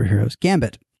French superheroes?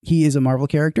 Gambit. He is a Marvel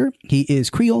character. He is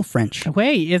Creole French.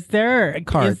 Wait, is there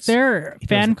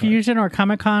Fan Fusion or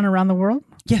Comic-Con around the world?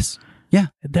 Yes. Yeah.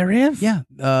 There is? Yeah.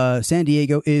 San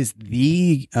Diego is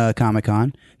the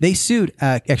Comic-Con. They sued,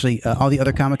 all the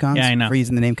other Comic-Cons for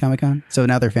using the name Comic-Con. So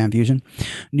now they're Fan Fusion.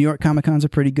 New York Comic-Con's a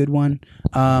pretty good one.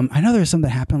 I know there's some that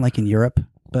happen like in Europe,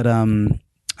 but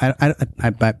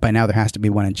by now there has to be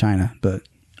one in China,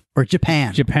 or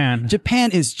Japan.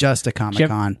 Japan is just a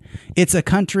Comic-Con. It's a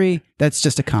country that's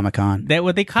just a Comic-Con.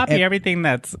 They copy everything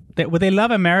they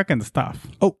love American stuff.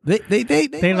 Oh,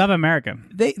 they love American.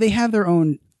 They have their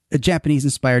own Japanese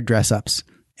inspired dress ups,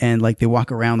 and like they walk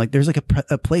around like there's like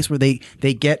a place where they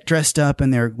get dressed up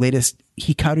in their latest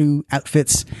hikaru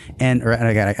outfits,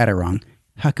 I got it wrong.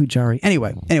 Hakujari.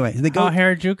 Anyway, they go. Oh,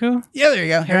 Harajuku? Yeah, there you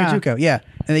go. Harajuku. Yeah.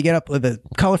 And they get up with the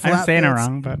colorful outfits. I'm saying it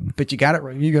wrong, but you got it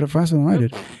right. You got it faster than I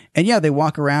did. And yeah, they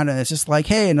walk around and it's just like,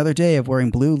 hey, another day of wearing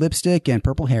blue lipstick and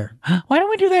purple hair. Why don't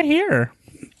we do that here?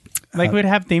 Like we'd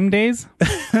have theme days.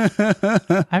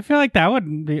 I feel like that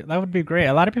would be great.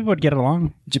 A lot of people would get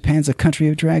along. Japan's a country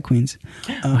of drag queens.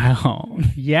 Wow.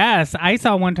 Yes, I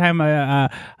saw one time a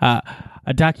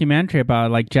documentary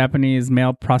about like Japanese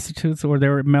male prostitutes, or they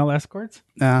were male escorts.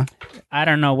 I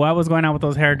don't know what was going on with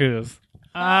those hairdos.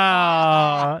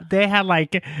 Oh, they had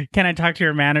like, can I talk to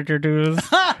your manager dues?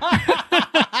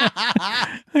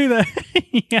 Yeah.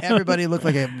 Everybody looked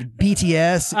like a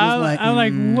BTS. I'm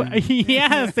like,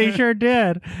 yes, they sure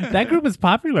did. That group is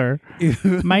popular.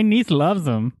 My niece loves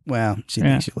them. Well, she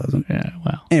thinks she loves them. Yeah,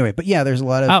 well. Anyway, but yeah, there's a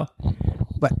lot of...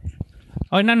 What?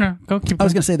 Oh, no. Go keep going. I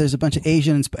was going to say there's a bunch of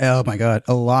oh my God,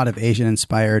 a lot of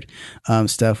Asian-inspired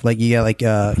stuff. Like, you got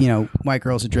white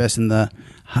girls are dressed in the...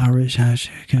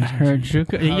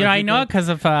 Harajuku. You know, I know it because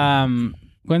of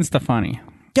Gwen Stefani.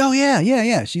 Oh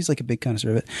yeah. She's like a big connoisseur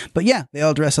of it. But yeah, they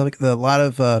all dress up. A lot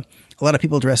of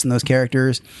people dress in those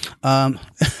characters. And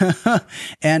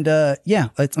I'm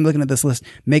looking at this list.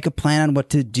 Make a plan on what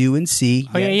to do and see.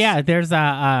 Oh yeah. There's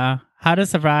how to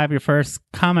survive your first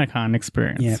Comic-Con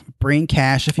experience. Yeah, bring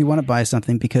cash if you want to buy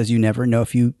something because you never know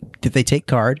if they take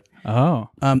card. Oh.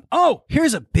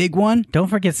 Here's a big one. Don't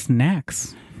forget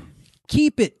snacks.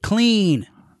 Keep it clean.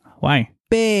 Why?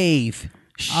 Bathe.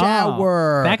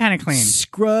 Shower. That kind of clean.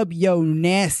 Scrub your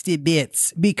nasty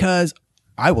bits because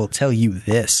I will tell you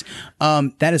this.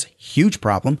 That is a huge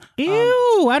problem.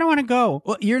 Ew, I don't want to go.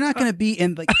 Well, you're not going to be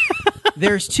in like...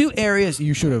 There's two areas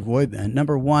you should avoid then.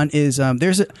 Number one is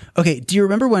do you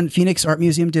remember when Phoenix Art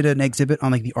Museum did an exhibit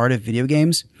on like the art of video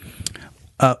games?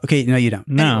 Okay, no, you don't.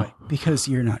 No. Anyway, because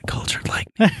you're not cultured like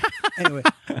me.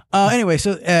 Anyway,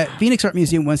 so Phoenix Art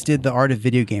Museum once did the art of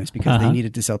video games because they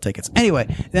needed to sell tickets. Anyway,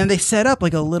 then they set up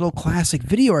like a little classic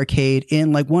video arcade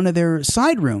in like one of their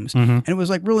side rooms, and it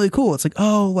was like really cool. It's like, I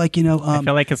feel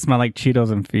like it smelled like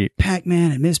Cheetos and feet.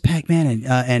 Pac-Man and Ms. Pac-Man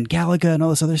and Galaga and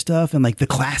all this other stuff, and like the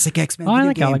classic X-Men video I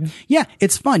like game. Galaga. Yeah,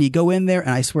 it's fun. You go in there,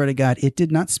 and I swear to God, it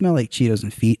did not smell like Cheetos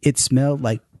and feet. It smelled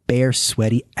like bare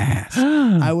sweaty ass.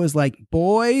 I was like,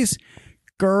 boys,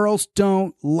 girls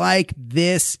don't like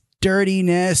this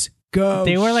dirtiness. Go.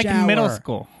 They were like shower. in middle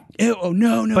school. ew, oh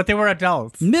no. But they were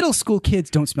adults. Middle school kids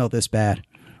don't smell this bad.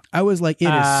 I was like, it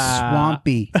is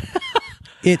swampy.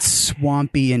 It's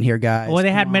swampy in here, guys. Well,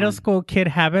 they had middle school kid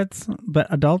habits, but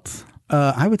adults?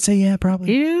 I would say, yeah,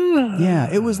 probably. Ew.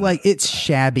 Yeah, it was like, it's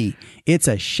shabby. It's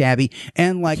a shabby.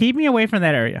 And like, keep me away from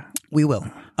that area. We will.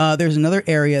 There's another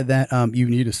area that you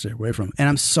need to stay away from. And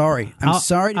I'm sorry. I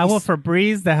will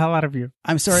Febreze the hell out of you.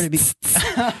 I'm sorry to be...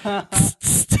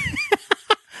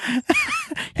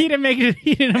 He didn't make it.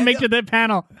 He didn't make it to the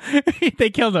panel. They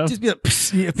killed him. Just be like,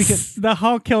 because the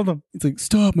Hulk killed him. It's like,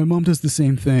 stop! My mom does the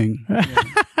same thing.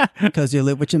 Because you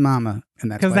live with your mama,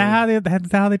 and that's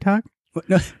that's how they talk.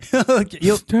 No,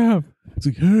 stop! It's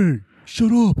like, hey,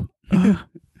 shut up.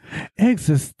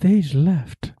 Exit stage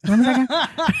left. They're not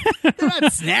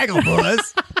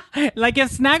Snagglepuss. Like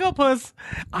if Snagglepuss,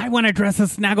 I want to dress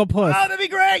as Snagglepuss. Oh, that'd be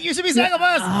great. You should be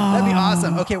Snagglepuss. That'd be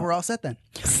awesome. Okay, we're all set then.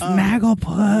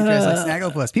 Snagglepuss. Dress like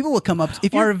Snagglepuss. People will come up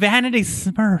or Vanity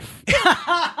Smurf.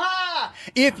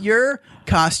 If your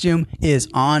costume is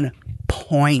on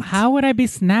point, how would I be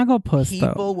Snagglepuss?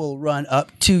 People will run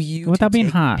up to you without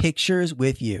being hot. Pictures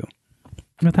with you.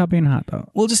 Without being hot, though.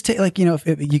 We'll just take if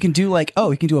you can do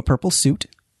you can do a purple suit,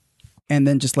 and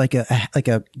then just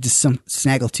just some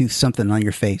snaggletooth something on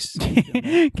your face.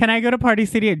 Can I go to Party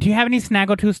City? Do you have any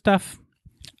snaggletooth stuff?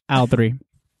 Aisle 3.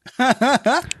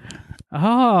 Oh,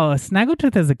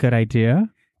 snaggletooth is a good idea.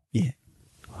 Yeah.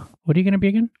 What are you going to be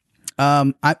again?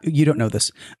 You don't know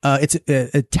this. It's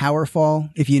a Towerfall.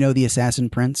 If you know the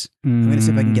Assassin Prince, I'm going to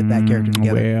see if I can get that character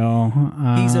together.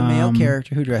 Well, he's a male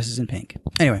character who dresses in pink.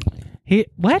 Anyway.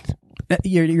 What?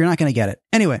 You're not going to get it.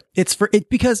 Anyway, it's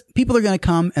because people are going to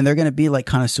come and they're going to be like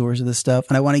connoisseurs of this stuff,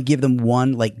 and I want to give them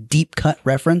one like deep cut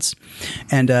reference,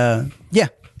 and yeah,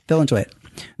 they'll enjoy it.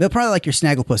 They'll probably like your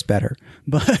Snagglepuss better,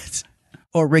 but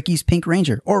or Ricky's Pink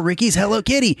Ranger or Ricky's Hello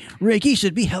Kitty. Ricky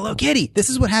should be Hello Kitty. This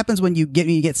is what happens when you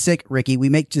get sick, Ricky. We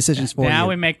make decisions for you. Now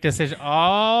we make decisions.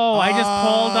 Oh, I just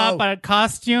pulled up a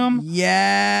costume.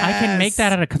 Yeah, I can make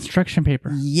that out of construction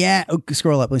paper. Yeah. Oh,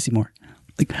 scroll up. Let's see more.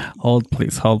 Hold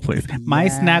please. My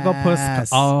Snagglepuss.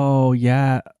 Oh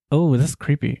yeah. Oh, this is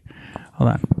creepy.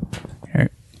 Hold on. Here.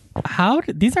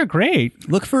 These are great.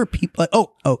 Look for people.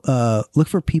 Look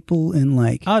for people in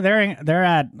like. Oh, they're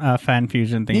at Fan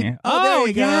Fusion thingy. There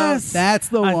you yes, go. That's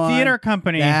the one. A theater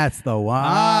company. That's the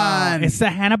one. It's the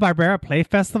Hanna-Barbera Play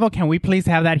Festival. Can we please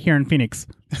have that here in Phoenix?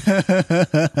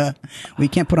 We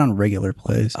can't put on regular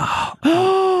plays.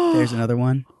 There's another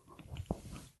one.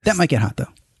 That might get hot though.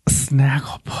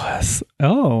 Snagglepuss.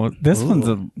 Oh, this one's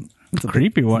a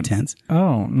creepy one. Intense.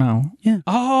 Oh no. Yeah.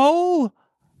 Oh.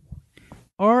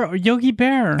 Or Yogi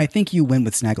Bear. I think you win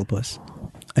with Snagglepuss.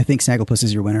 I think Snagglepuss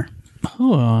is your winner.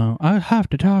 Oh, I have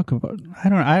to talk about.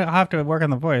 I have to work on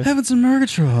the voice. Heavens and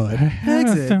Murgatroyd.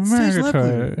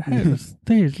 Exit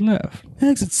stage left.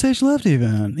 Exit stage left.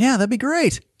 Even. Yeah, that'd be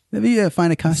great. That'd be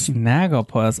find a costume.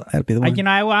 Snagglepuss. That'd be the one.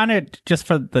 I want it just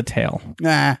for the tail.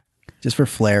 Just for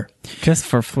flair. Just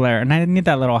for flair. And I need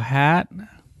that little hat.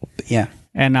 Yeah.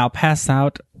 And I'll pass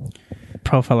out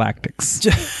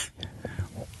prophylactics.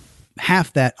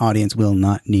 Half that audience will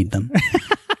not need them.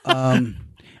 And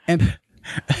I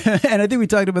think we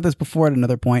talked about this before at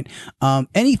another point.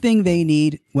 Anything they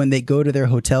need when they go to their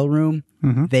hotel room,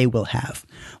 they will have.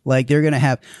 Like they're going to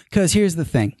have, because here's the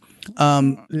thing.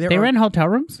 They rent hotel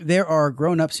rooms? There are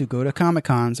grown-ups who go to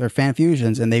Comic-Cons or Fan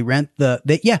Fusions and they rent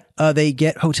they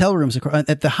get hotel rooms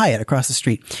at the Hyatt across the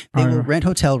street. They will rent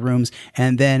hotel rooms,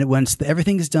 and then once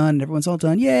everything's done, everyone's all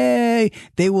done, yay,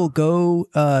 they will go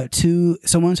to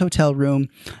someone's hotel room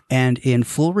and in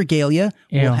full regalia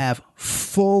will have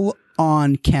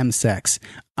full-on chemsex.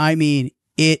 I mean,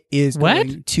 it is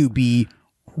going to be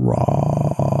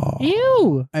raw.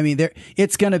 Ew. I mean,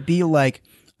 it's going to be like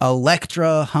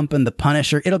Elektra humping the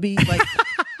Punisher. It'll be like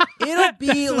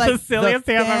the silliest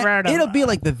thing I've ever heard of. It'll be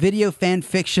like the video fan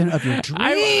fiction of your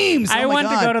dreams. I want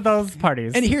to go to those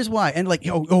parties. And here's why. And like,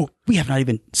 we have not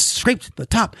even scraped the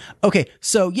top. Okay,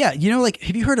 so yeah,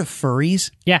 have you heard of furries?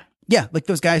 Yeah. Yeah, like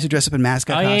those guys who dress up in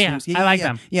mascot costumes. Yeah. I like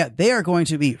them. Yeah, they are going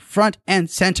to be front and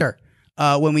center.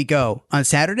 When we go on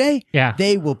Saturday,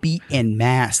 they will be in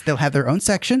mass. They'll have their own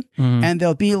section, and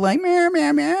they'll be like meow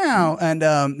meow meow, and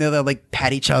they'll like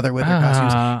pat each other with their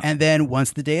costumes. And then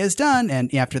once the day is done,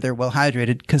 and after they're well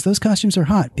hydrated, because those costumes are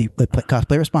hot,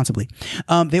 cosplay responsibly.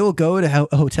 They will go to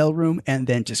a hotel room and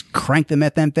then just crank the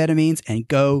methamphetamines and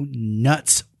go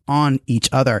nuts on each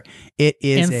other. It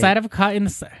is inside of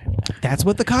That's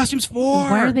what the costume's for.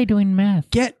 Why are they doing meth?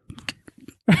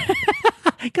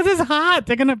 Because it's hot.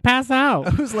 They're gonna pass out.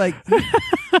 I was like,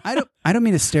 I don't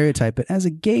mean to stereotype, but as a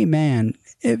gay man,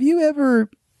 have you ever?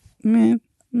 This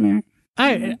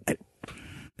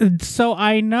So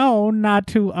I know not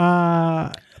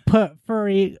to put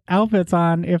furry outfits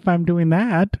on if I'm doing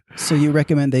that. So you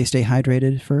recommend they stay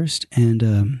hydrated first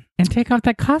and take off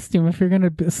that costume if you're going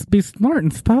to be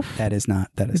snorting stuff. That's not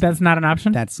an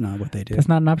option? That's not what they do. That's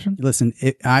not an option? Listen,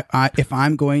 if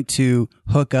I'm going to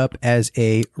hook up as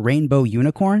a rainbow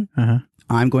unicorn,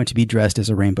 I'm going to be dressed as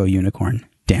a rainbow unicorn.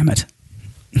 Damn it.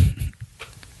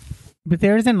 But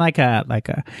there isn't like a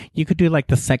you could do like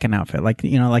the second outfit, like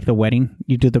like the wedding.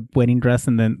 You do the wedding dress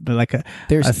and then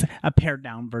there's a pared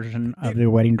down version of the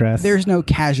wedding dress. There's no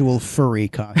casual furry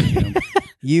costume.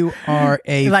 You are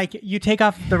you take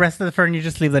off the rest of the fur and you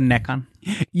just leave the neck on.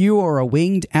 You are a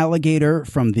winged alligator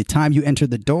from the time you enter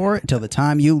the door until the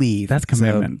time you leave. That's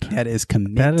commitment. So that is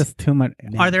commitment. That is too much.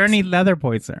 Are there any leather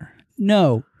boys there?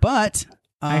 No, but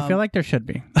I feel like there should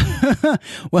be.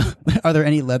 Well, are there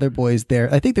any leather boys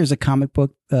there? I think there's a comic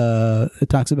book that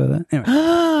talks about that.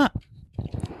 Anyway.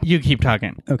 You keep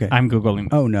talking. Okay. I'm Googling.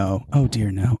 Oh, no. Oh,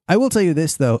 dear, no. I will tell you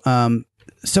this, though.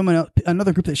 Someone else,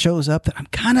 another group that shows up that I'm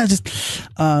kind of just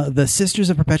the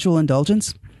Sisters of Perpetual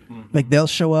Indulgence. Like they'll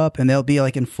show up and they'll be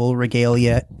like in full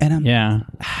regalia, and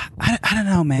I don't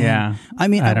know, man. Yeah, I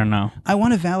mean, I don't know. I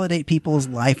want to validate people's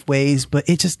life ways, but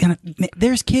it just kind of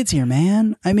there's kids here,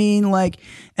 man. I mean,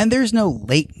 and there's no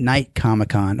late night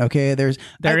Comic-Con. Okay, there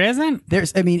isn't.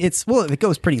 I mean, it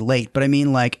goes pretty late, but I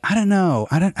mean, I don't know.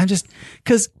 I'm just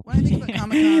because when I think about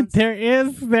Comic-Con,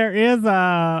 there is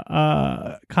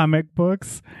comic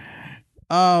books.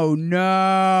 Oh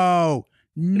no.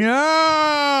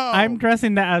 No, I'm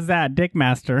dressing that as that Dick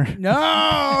Master.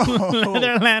 No,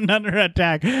 Netherland Under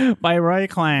Attack by Roy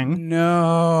Klang.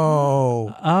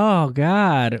 No. Oh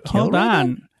God, hold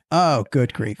on. Oh,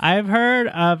 good grief! I've heard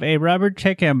of a rubber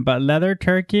chicken, but leather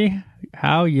turkey.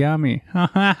 How yummy!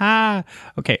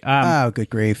 Okay. Oh, good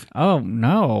grief! Oh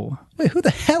no! Wait, who the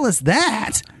hell is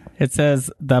that? It says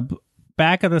the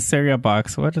back of the cereal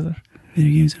box. What is it?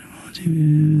 Video games.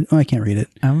 Oh, I can't read it.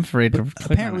 I'm afraid to.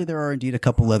 Apparently, there are indeed a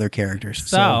couple leather characters.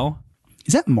 So,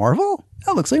 is that Marvel?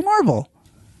 That looks like Marvel.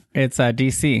 It's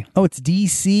DC. Oh, it's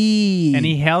DC. And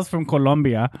he hails from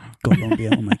Colombia. Colombia.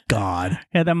 Oh my God.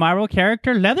 Yeah, the Marvel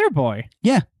character Leather Boy.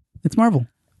 Yeah, it's Marvel.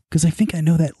 Because I think I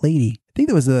know that lady. I think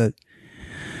there was a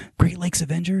Great Lakes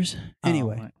Avengers.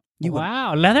 Anyway.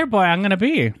 Wow, Leather Boy, I'm gonna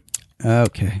be.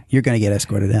 Okay, you're gonna get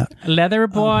escorted out. Leather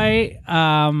Boy.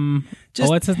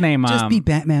 What's his name? Just be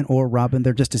Batman or Robin.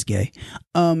 They're just as gay.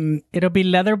 It'll be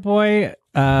Leather Boy,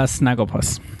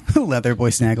 Snagglepuss. Leather Boy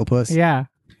Snagglepuss. Yeah,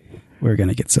 we're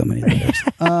gonna get so many letters.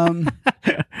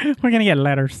 We're gonna get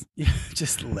letters.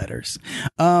 Just letters.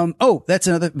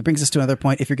 Brings us to another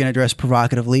point. If you're gonna dress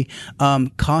provocatively,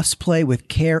 cosplay with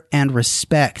care and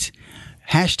respect.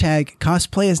 Hashtag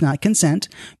cosplay is not consent,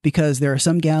 because there are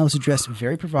some gals who dress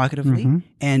very provocatively,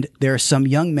 and there are some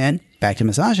young men, back to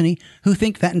misogyny, who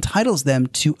think that entitles them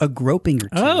to a groping or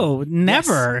two. Oh,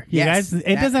 never. Yes. You guys,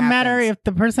 it doesn't matter if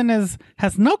the person has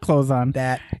no clothes on.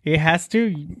 You have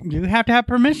to have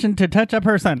permission to touch a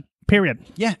person. Period.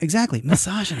 Yeah, exactly.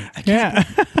 Misogyny.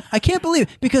 I can't believe it.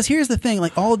 Because here's the thing,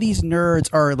 all these nerds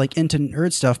are into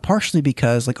nerd stuff partially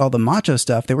because all the macho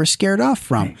stuff they were scared off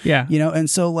from. Yeah. And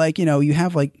so you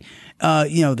have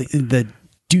the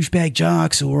douchebag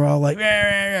jocks who were all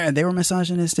and they were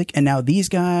misogynistic, and now these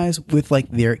guys with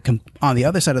they're on the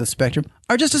other side of the spectrum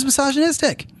are just as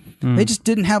misogynistic. They just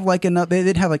didn't have enough. They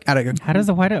didn't have How does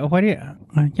the why do you?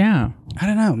 Yeah. I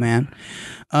don't know, man.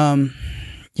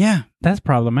 Yeah, that's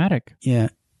problematic. Yeah,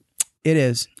 it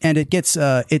is, and it gets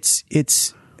it's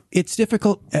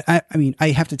difficult. I mean, I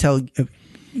have to tell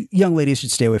young ladies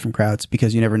should stay away from crowds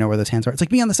because you never know where those hands are. It's like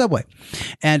being on the subway,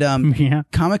 and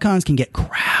Comic-Cons can get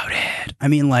crowded. I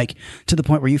mean, to the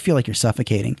point where you feel like you're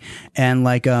suffocating, and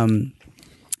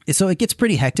so it gets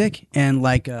pretty hectic, and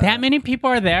that many people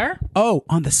are there. Oh,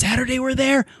 on the Saturday we're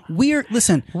there. We're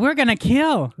gonna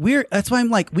kill. That's why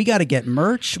I'm we got to get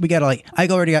merch. We got to I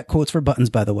already got quotes for buttons,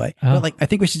 by the way. Oh. But I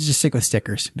think we should just stick with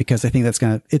stickers because I think it's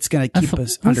gonna keep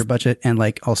us under budget and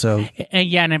also.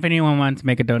 And if anyone wants to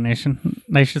make a donation,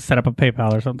 they should set up a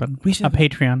PayPal or something. We should a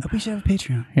Patreon. We should have a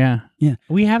Patreon. Yeah.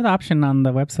 We have the option on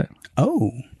the website.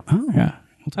 Oh. Yeah.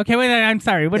 Okay. Wait. I'm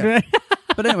sorry. What did I?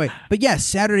 But anyway, yes,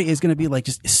 Saturday is going to be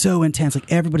just so intense.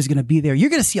 Everybody's going to be there. You're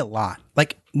going to see a lot.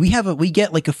 We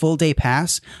get a full day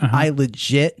pass. I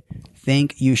legit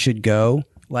think you should go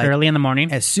early in the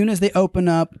morning. As soon as they open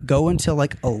up, go until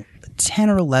 10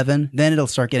 or 11. Then it'll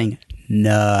start getting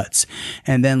nuts.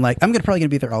 And then I'm probably gonna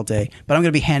be there all day, but I'm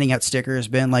gonna be handing out stickers,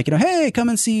 being hey, come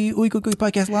and see Ooey Gooey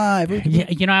Podcast live.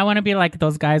 Yeah, I want to be like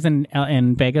those guys in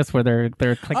Vegas where they're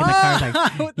clicking the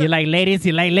cars you like ladies.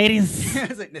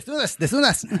 Let's do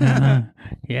this.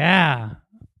 Yeah.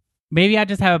 Maybe I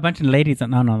just have a bunch of ladies.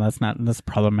 No, that's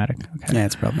problematic. Okay. Yeah,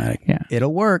 it's problematic. Yeah,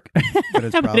 it'll work, but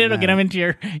it's but it'll get them into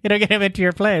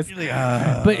your place.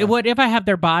 But what if I have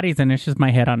their bodies and it's just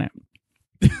my head on it?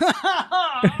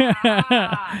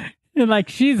 Like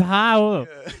she's hot.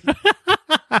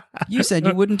 You said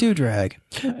you wouldn't do drag.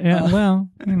 Yeah, well,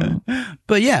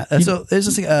 But yeah, so there's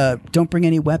this don't bring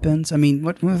any weapons. I mean,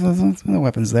 what are the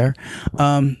weapons there?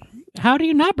 How do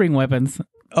you not bring weapons?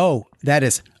 Oh, that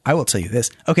is, I will tell you this.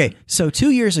 Okay, so 2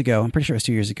 years ago, I'm pretty sure it was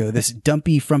 2 years ago, this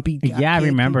dumpy, frumpy guy. Yeah, I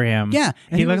remember him. Yeah.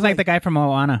 He looks like the guy from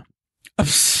Moana.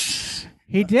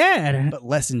 He did. But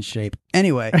less in shape.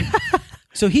 Anyway.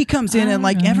 So he comes in and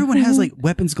like everyone has like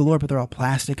weapons galore, but they're all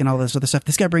plastic and all this other stuff.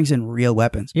 This guy brings in real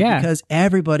weapons. Yeah. Because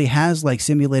everybody has like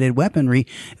simulated weaponry.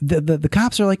 The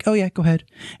cops are like, oh yeah, go ahead.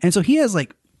 And so he has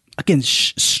like, again,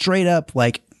 straight up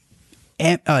like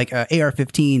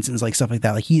AR-15s and like stuff like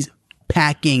that. Like he's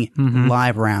packing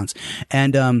live rounds.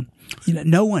 And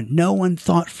no one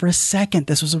thought for a second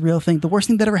this was a real thing. The worst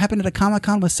thing that ever happened at a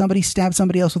Comic-Con was somebody stabbed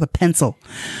somebody else with a pencil.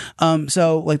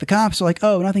 So like the cops are like,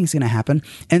 oh, nothing's gonna happen.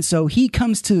 And so he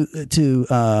comes to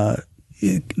the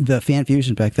Fan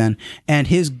Fusion back then, and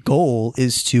his goal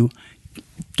is to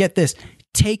get this,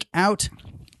 take out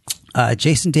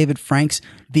Jason David Franks,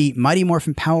 the Mighty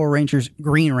Morphin Power Rangers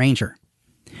Green Ranger.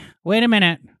 Wait a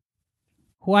minute.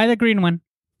 Why the green one?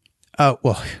 Oh,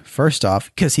 well, first off,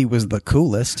 because he was the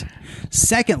coolest.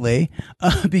 Secondly,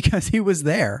 because he was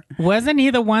there. Wasn't he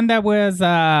the one that was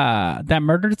that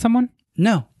murdered someone?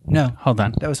 No. Hold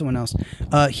on. That was someone else.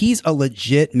 He's a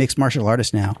legit mixed martial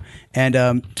artist now. And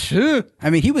I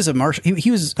mean, he was a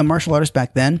martial artist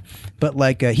back then, but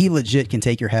like he legit can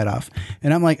take your head off.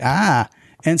 And I'm like,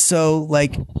 And so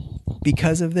like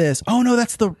because of this, oh no,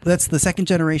 that's the second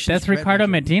generation. That's Ricardo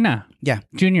Medina. Yeah.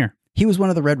 Jr. He was one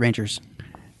of the Red Rangers.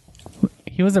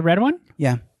 He was the red one?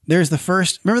 Yeah. There's the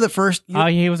first. Remember the first?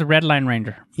 He was a Red Line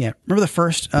Ranger. Yeah. Remember the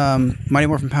first Mighty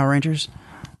Morphin Power Rangers?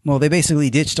 Well, they basically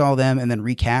ditched all them and then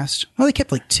recast. Well, they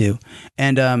kept like two.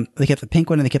 And they kept the pink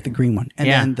one and they kept the green one. And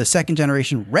then the second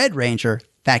generation Red Ranger,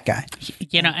 that guy.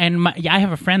 You know, and I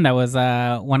have a friend that was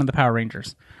one of the Power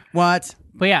Rangers. What?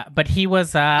 But yeah, but he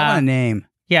was... I want a name.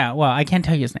 Yeah, well, I can't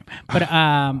tell you his name,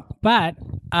 but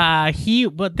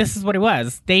this is what it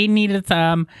was. They needed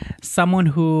someone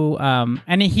who,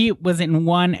 and he was in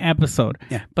one episode.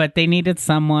 Yeah. But they needed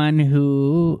someone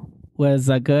who was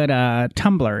a good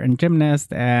tumbler and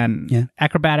gymnast and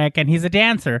acrobatic, and he's a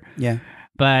dancer. Yeah.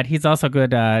 But he's also a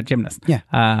good gymnast. Yeah.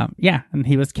 And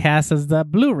he was cast as the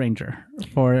Blue Ranger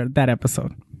for that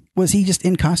episode. Was he just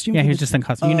in costume? Yeah, he was just in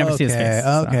costume. You never see his face.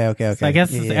 Okay. So I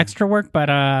guess it's extra work,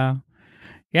 but.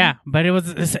 Yeah, but it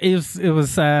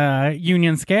was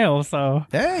union scale, so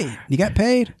hey, you got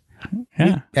paid.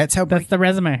 Yeah, that's the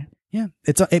resume. Yeah,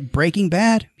 it's Breaking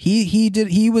Bad.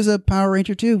 He was a Power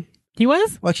Ranger too. He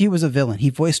was? Well, he was a villain. He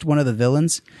voiced one of the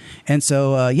villains, and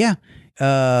so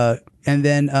and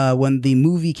then when the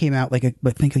movie came out, like I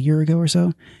think a year ago or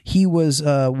so, he was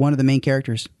one of the main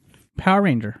characters. Power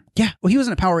Ranger. Yeah, well, he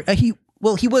wasn't a Power. He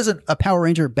wasn't a Power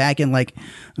Ranger back in like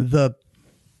the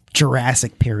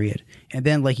Jurassic period. And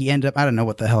then like he ended up, I don't know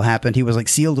what the hell happened. He was like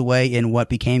sealed away in what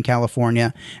became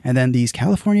California. And then these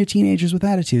California teenagers with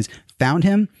attitudes found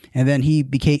him. And then he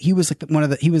was like the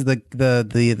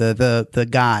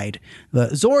guide, the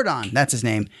Zordon. That's his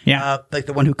name. Yeah. Like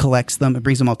the one who collects them and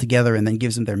brings them all together and then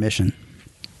gives them their mission.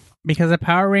 Because the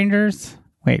Power Rangers,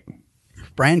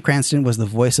 Bryan Cranston was the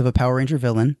voice of a Power Ranger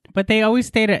villain. But they always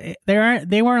stayed,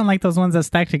 they weren't like those ones that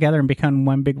stack together and become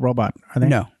one big robot, are they?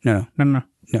 No.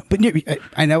 No, but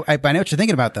I know what you're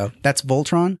thinking about, though. That's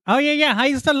Voltron. Oh, yeah. I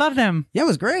used to love them. Yeah, it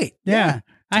was great. Yeah.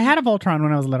 I had a Voltron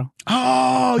when I was little.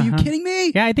 Oh, you kidding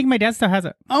me? Yeah, I think my dad still has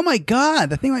it. Oh, my God.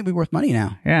 That thing might be worth money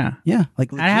now. Yeah. Yeah.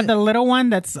 Like legit. I have the little one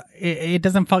that's, it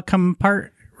doesn't come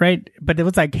apart, right? But it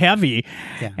was like heavy.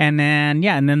 Yeah. And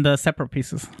then the separate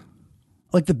pieces.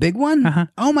 Like the big one? Uh-huh.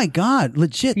 Oh, my God.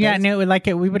 Legit. Yeah, and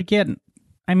we would get,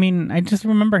 I just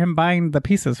remember him buying the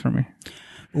pieces for me.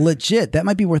 Legit, that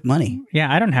might be worth money. Yeah,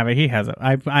 I don't have it. He has it.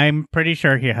 I'm pretty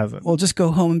sure he has it. Well, just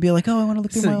go home and be like, "Oh, I want to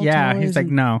look through my old toys." He's like,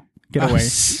 "No, get away."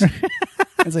 It's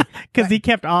like because he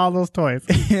kept all those toys.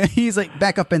 He's like,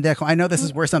 "Back up, pendejo. I know this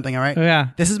is worth something. All right.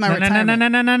 Yeah, this is my retirement."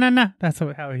 No. That's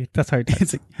how he does.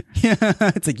 It's like,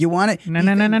 it's like you want it.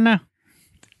 No.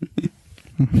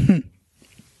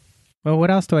 Well,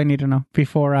 what else do I need to know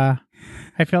before? I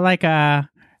feel like I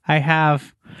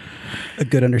have. A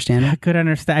good understanding?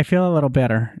 I feel a little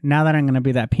better now that I'm going to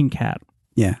be that pink cat.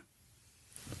 Yeah.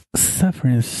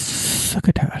 Suffering is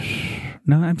succotash.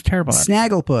 No, I'm terrible at it.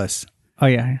 Snagglepuss. Oh,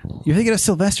 yeah. You're thinking of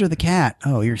Sylvester the cat.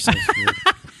 Oh, you're so screwed.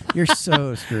 You're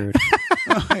so screwed.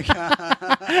 Oh my god!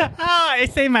 I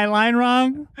say my line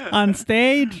wrong on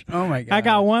stage. Oh my god! I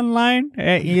got one line.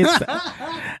 I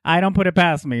don't put it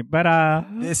past me. But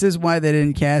this is why they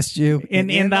didn't cast you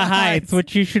in the Heights,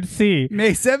 which you should see.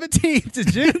 May 17th to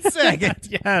June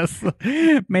 2nd. Yes,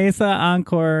 Mesa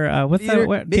Encore. What's Theater,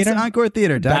 that? Mesa Encore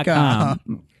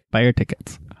Theater.com. Buy your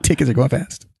tickets. Tickets are going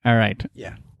fast. All right.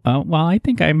 Yeah. Well, I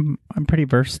think I'm pretty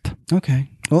versed. Okay.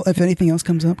 Well, if anything else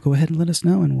comes up, go ahead and let us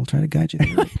know, and we'll try to guide you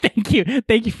through it.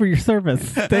 Thank you for your service.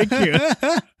 Thank you.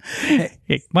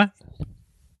 Hey, what?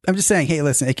 I'm just saying. Hey,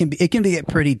 listen, it can get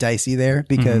pretty dicey there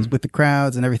because with the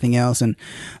crowds and everything else, and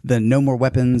the no more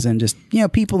weapons, and just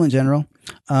people in general.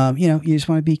 You just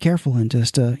want to be careful and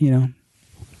just Well,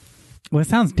 it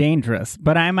sounds dangerous,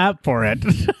 but I'm up for it.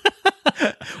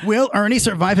 Will Ernie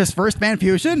survive his first fan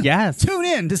fusion? Yes. Tune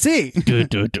in to see.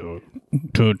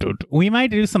 We might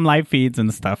do some live feeds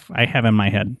and stuff I have in my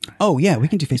head. Oh, yeah. We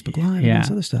can do Facebook Live and all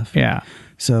this other stuff. Yeah.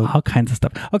 So all kinds of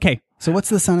stuff. Okay. So what's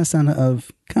the sana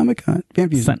of Comic-Con fan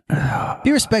fusion?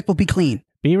 Be respectful. Be clean.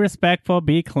 Be respectful.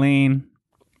 Be clean.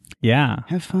 Yeah.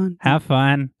 Have fun. Have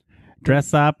fun.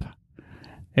 Dress up.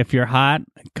 If you're hot,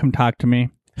 come talk to me.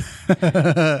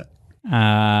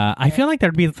 I feel like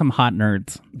there'd be some hot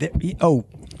nerds.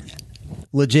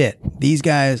 Legit. These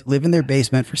guys live in their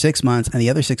basement for 6 months, and the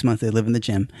other 6 months they live in the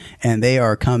gym, and they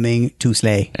are coming to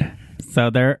slay. So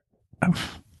they're...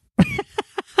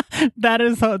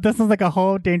 This is like a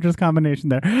whole dangerous combination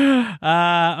there.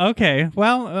 Okay.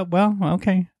 Well,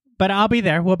 okay. But I'll be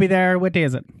there. We'll be there. What day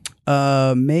is it?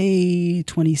 May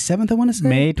 27th, I want to say.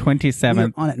 May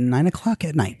 27th. We're on at 9:00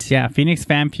 at night. Yeah,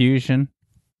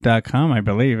 PhoenixFanFusion.com, I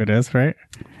believe it is, right?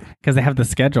 Because they have the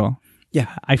schedule. Yeah.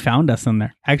 I found us in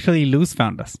there. Actually, Luz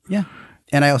found us. Yeah.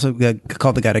 And I also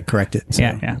called the guy to correct it. So.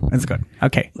 Yeah. That's good.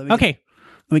 Okay. Let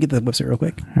me get the website real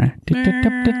quick. All right.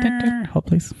 Hold,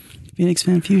 please. Phoenix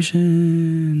Fan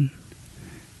Fusion.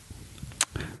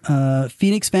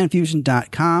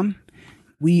 PhoenixFanFusion.com.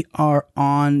 We are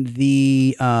on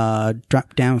the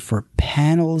drop down for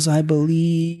panels, I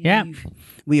believe. Yeah.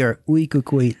 We are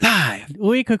Uikukui Live.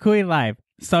 Uikukui Live.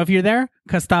 So if you're there,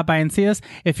 stop by and see us.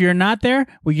 If you're not there,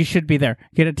 well, you should be there.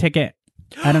 Get a ticket.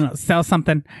 I don't know. Sell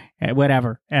something,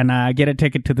 whatever, and get a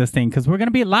ticket to this thing because we're going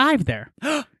to be live there.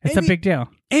 It's a big deal.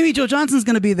 Amy Jo Johnson's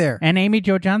going to be there. And Amy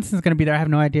Jo Johnson's going to be there. I have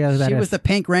no idea who that is. She was the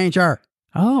Pink Ranger.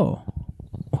 Oh.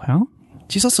 Well.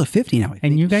 She's also 50 now.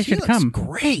 And you guys should come.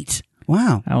 Great.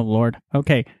 Wow. Oh, Lord.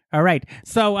 Okay. All right.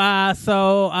 So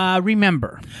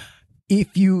remember.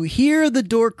 If you hear the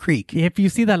door creak. If you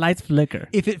see the lights flicker.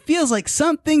 If it feels like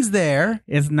something's there.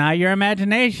 It's not your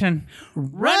imagination.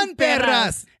 Run,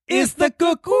 perras. It's the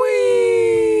Kukui.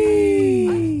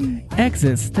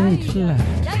 Exit stage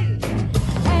left.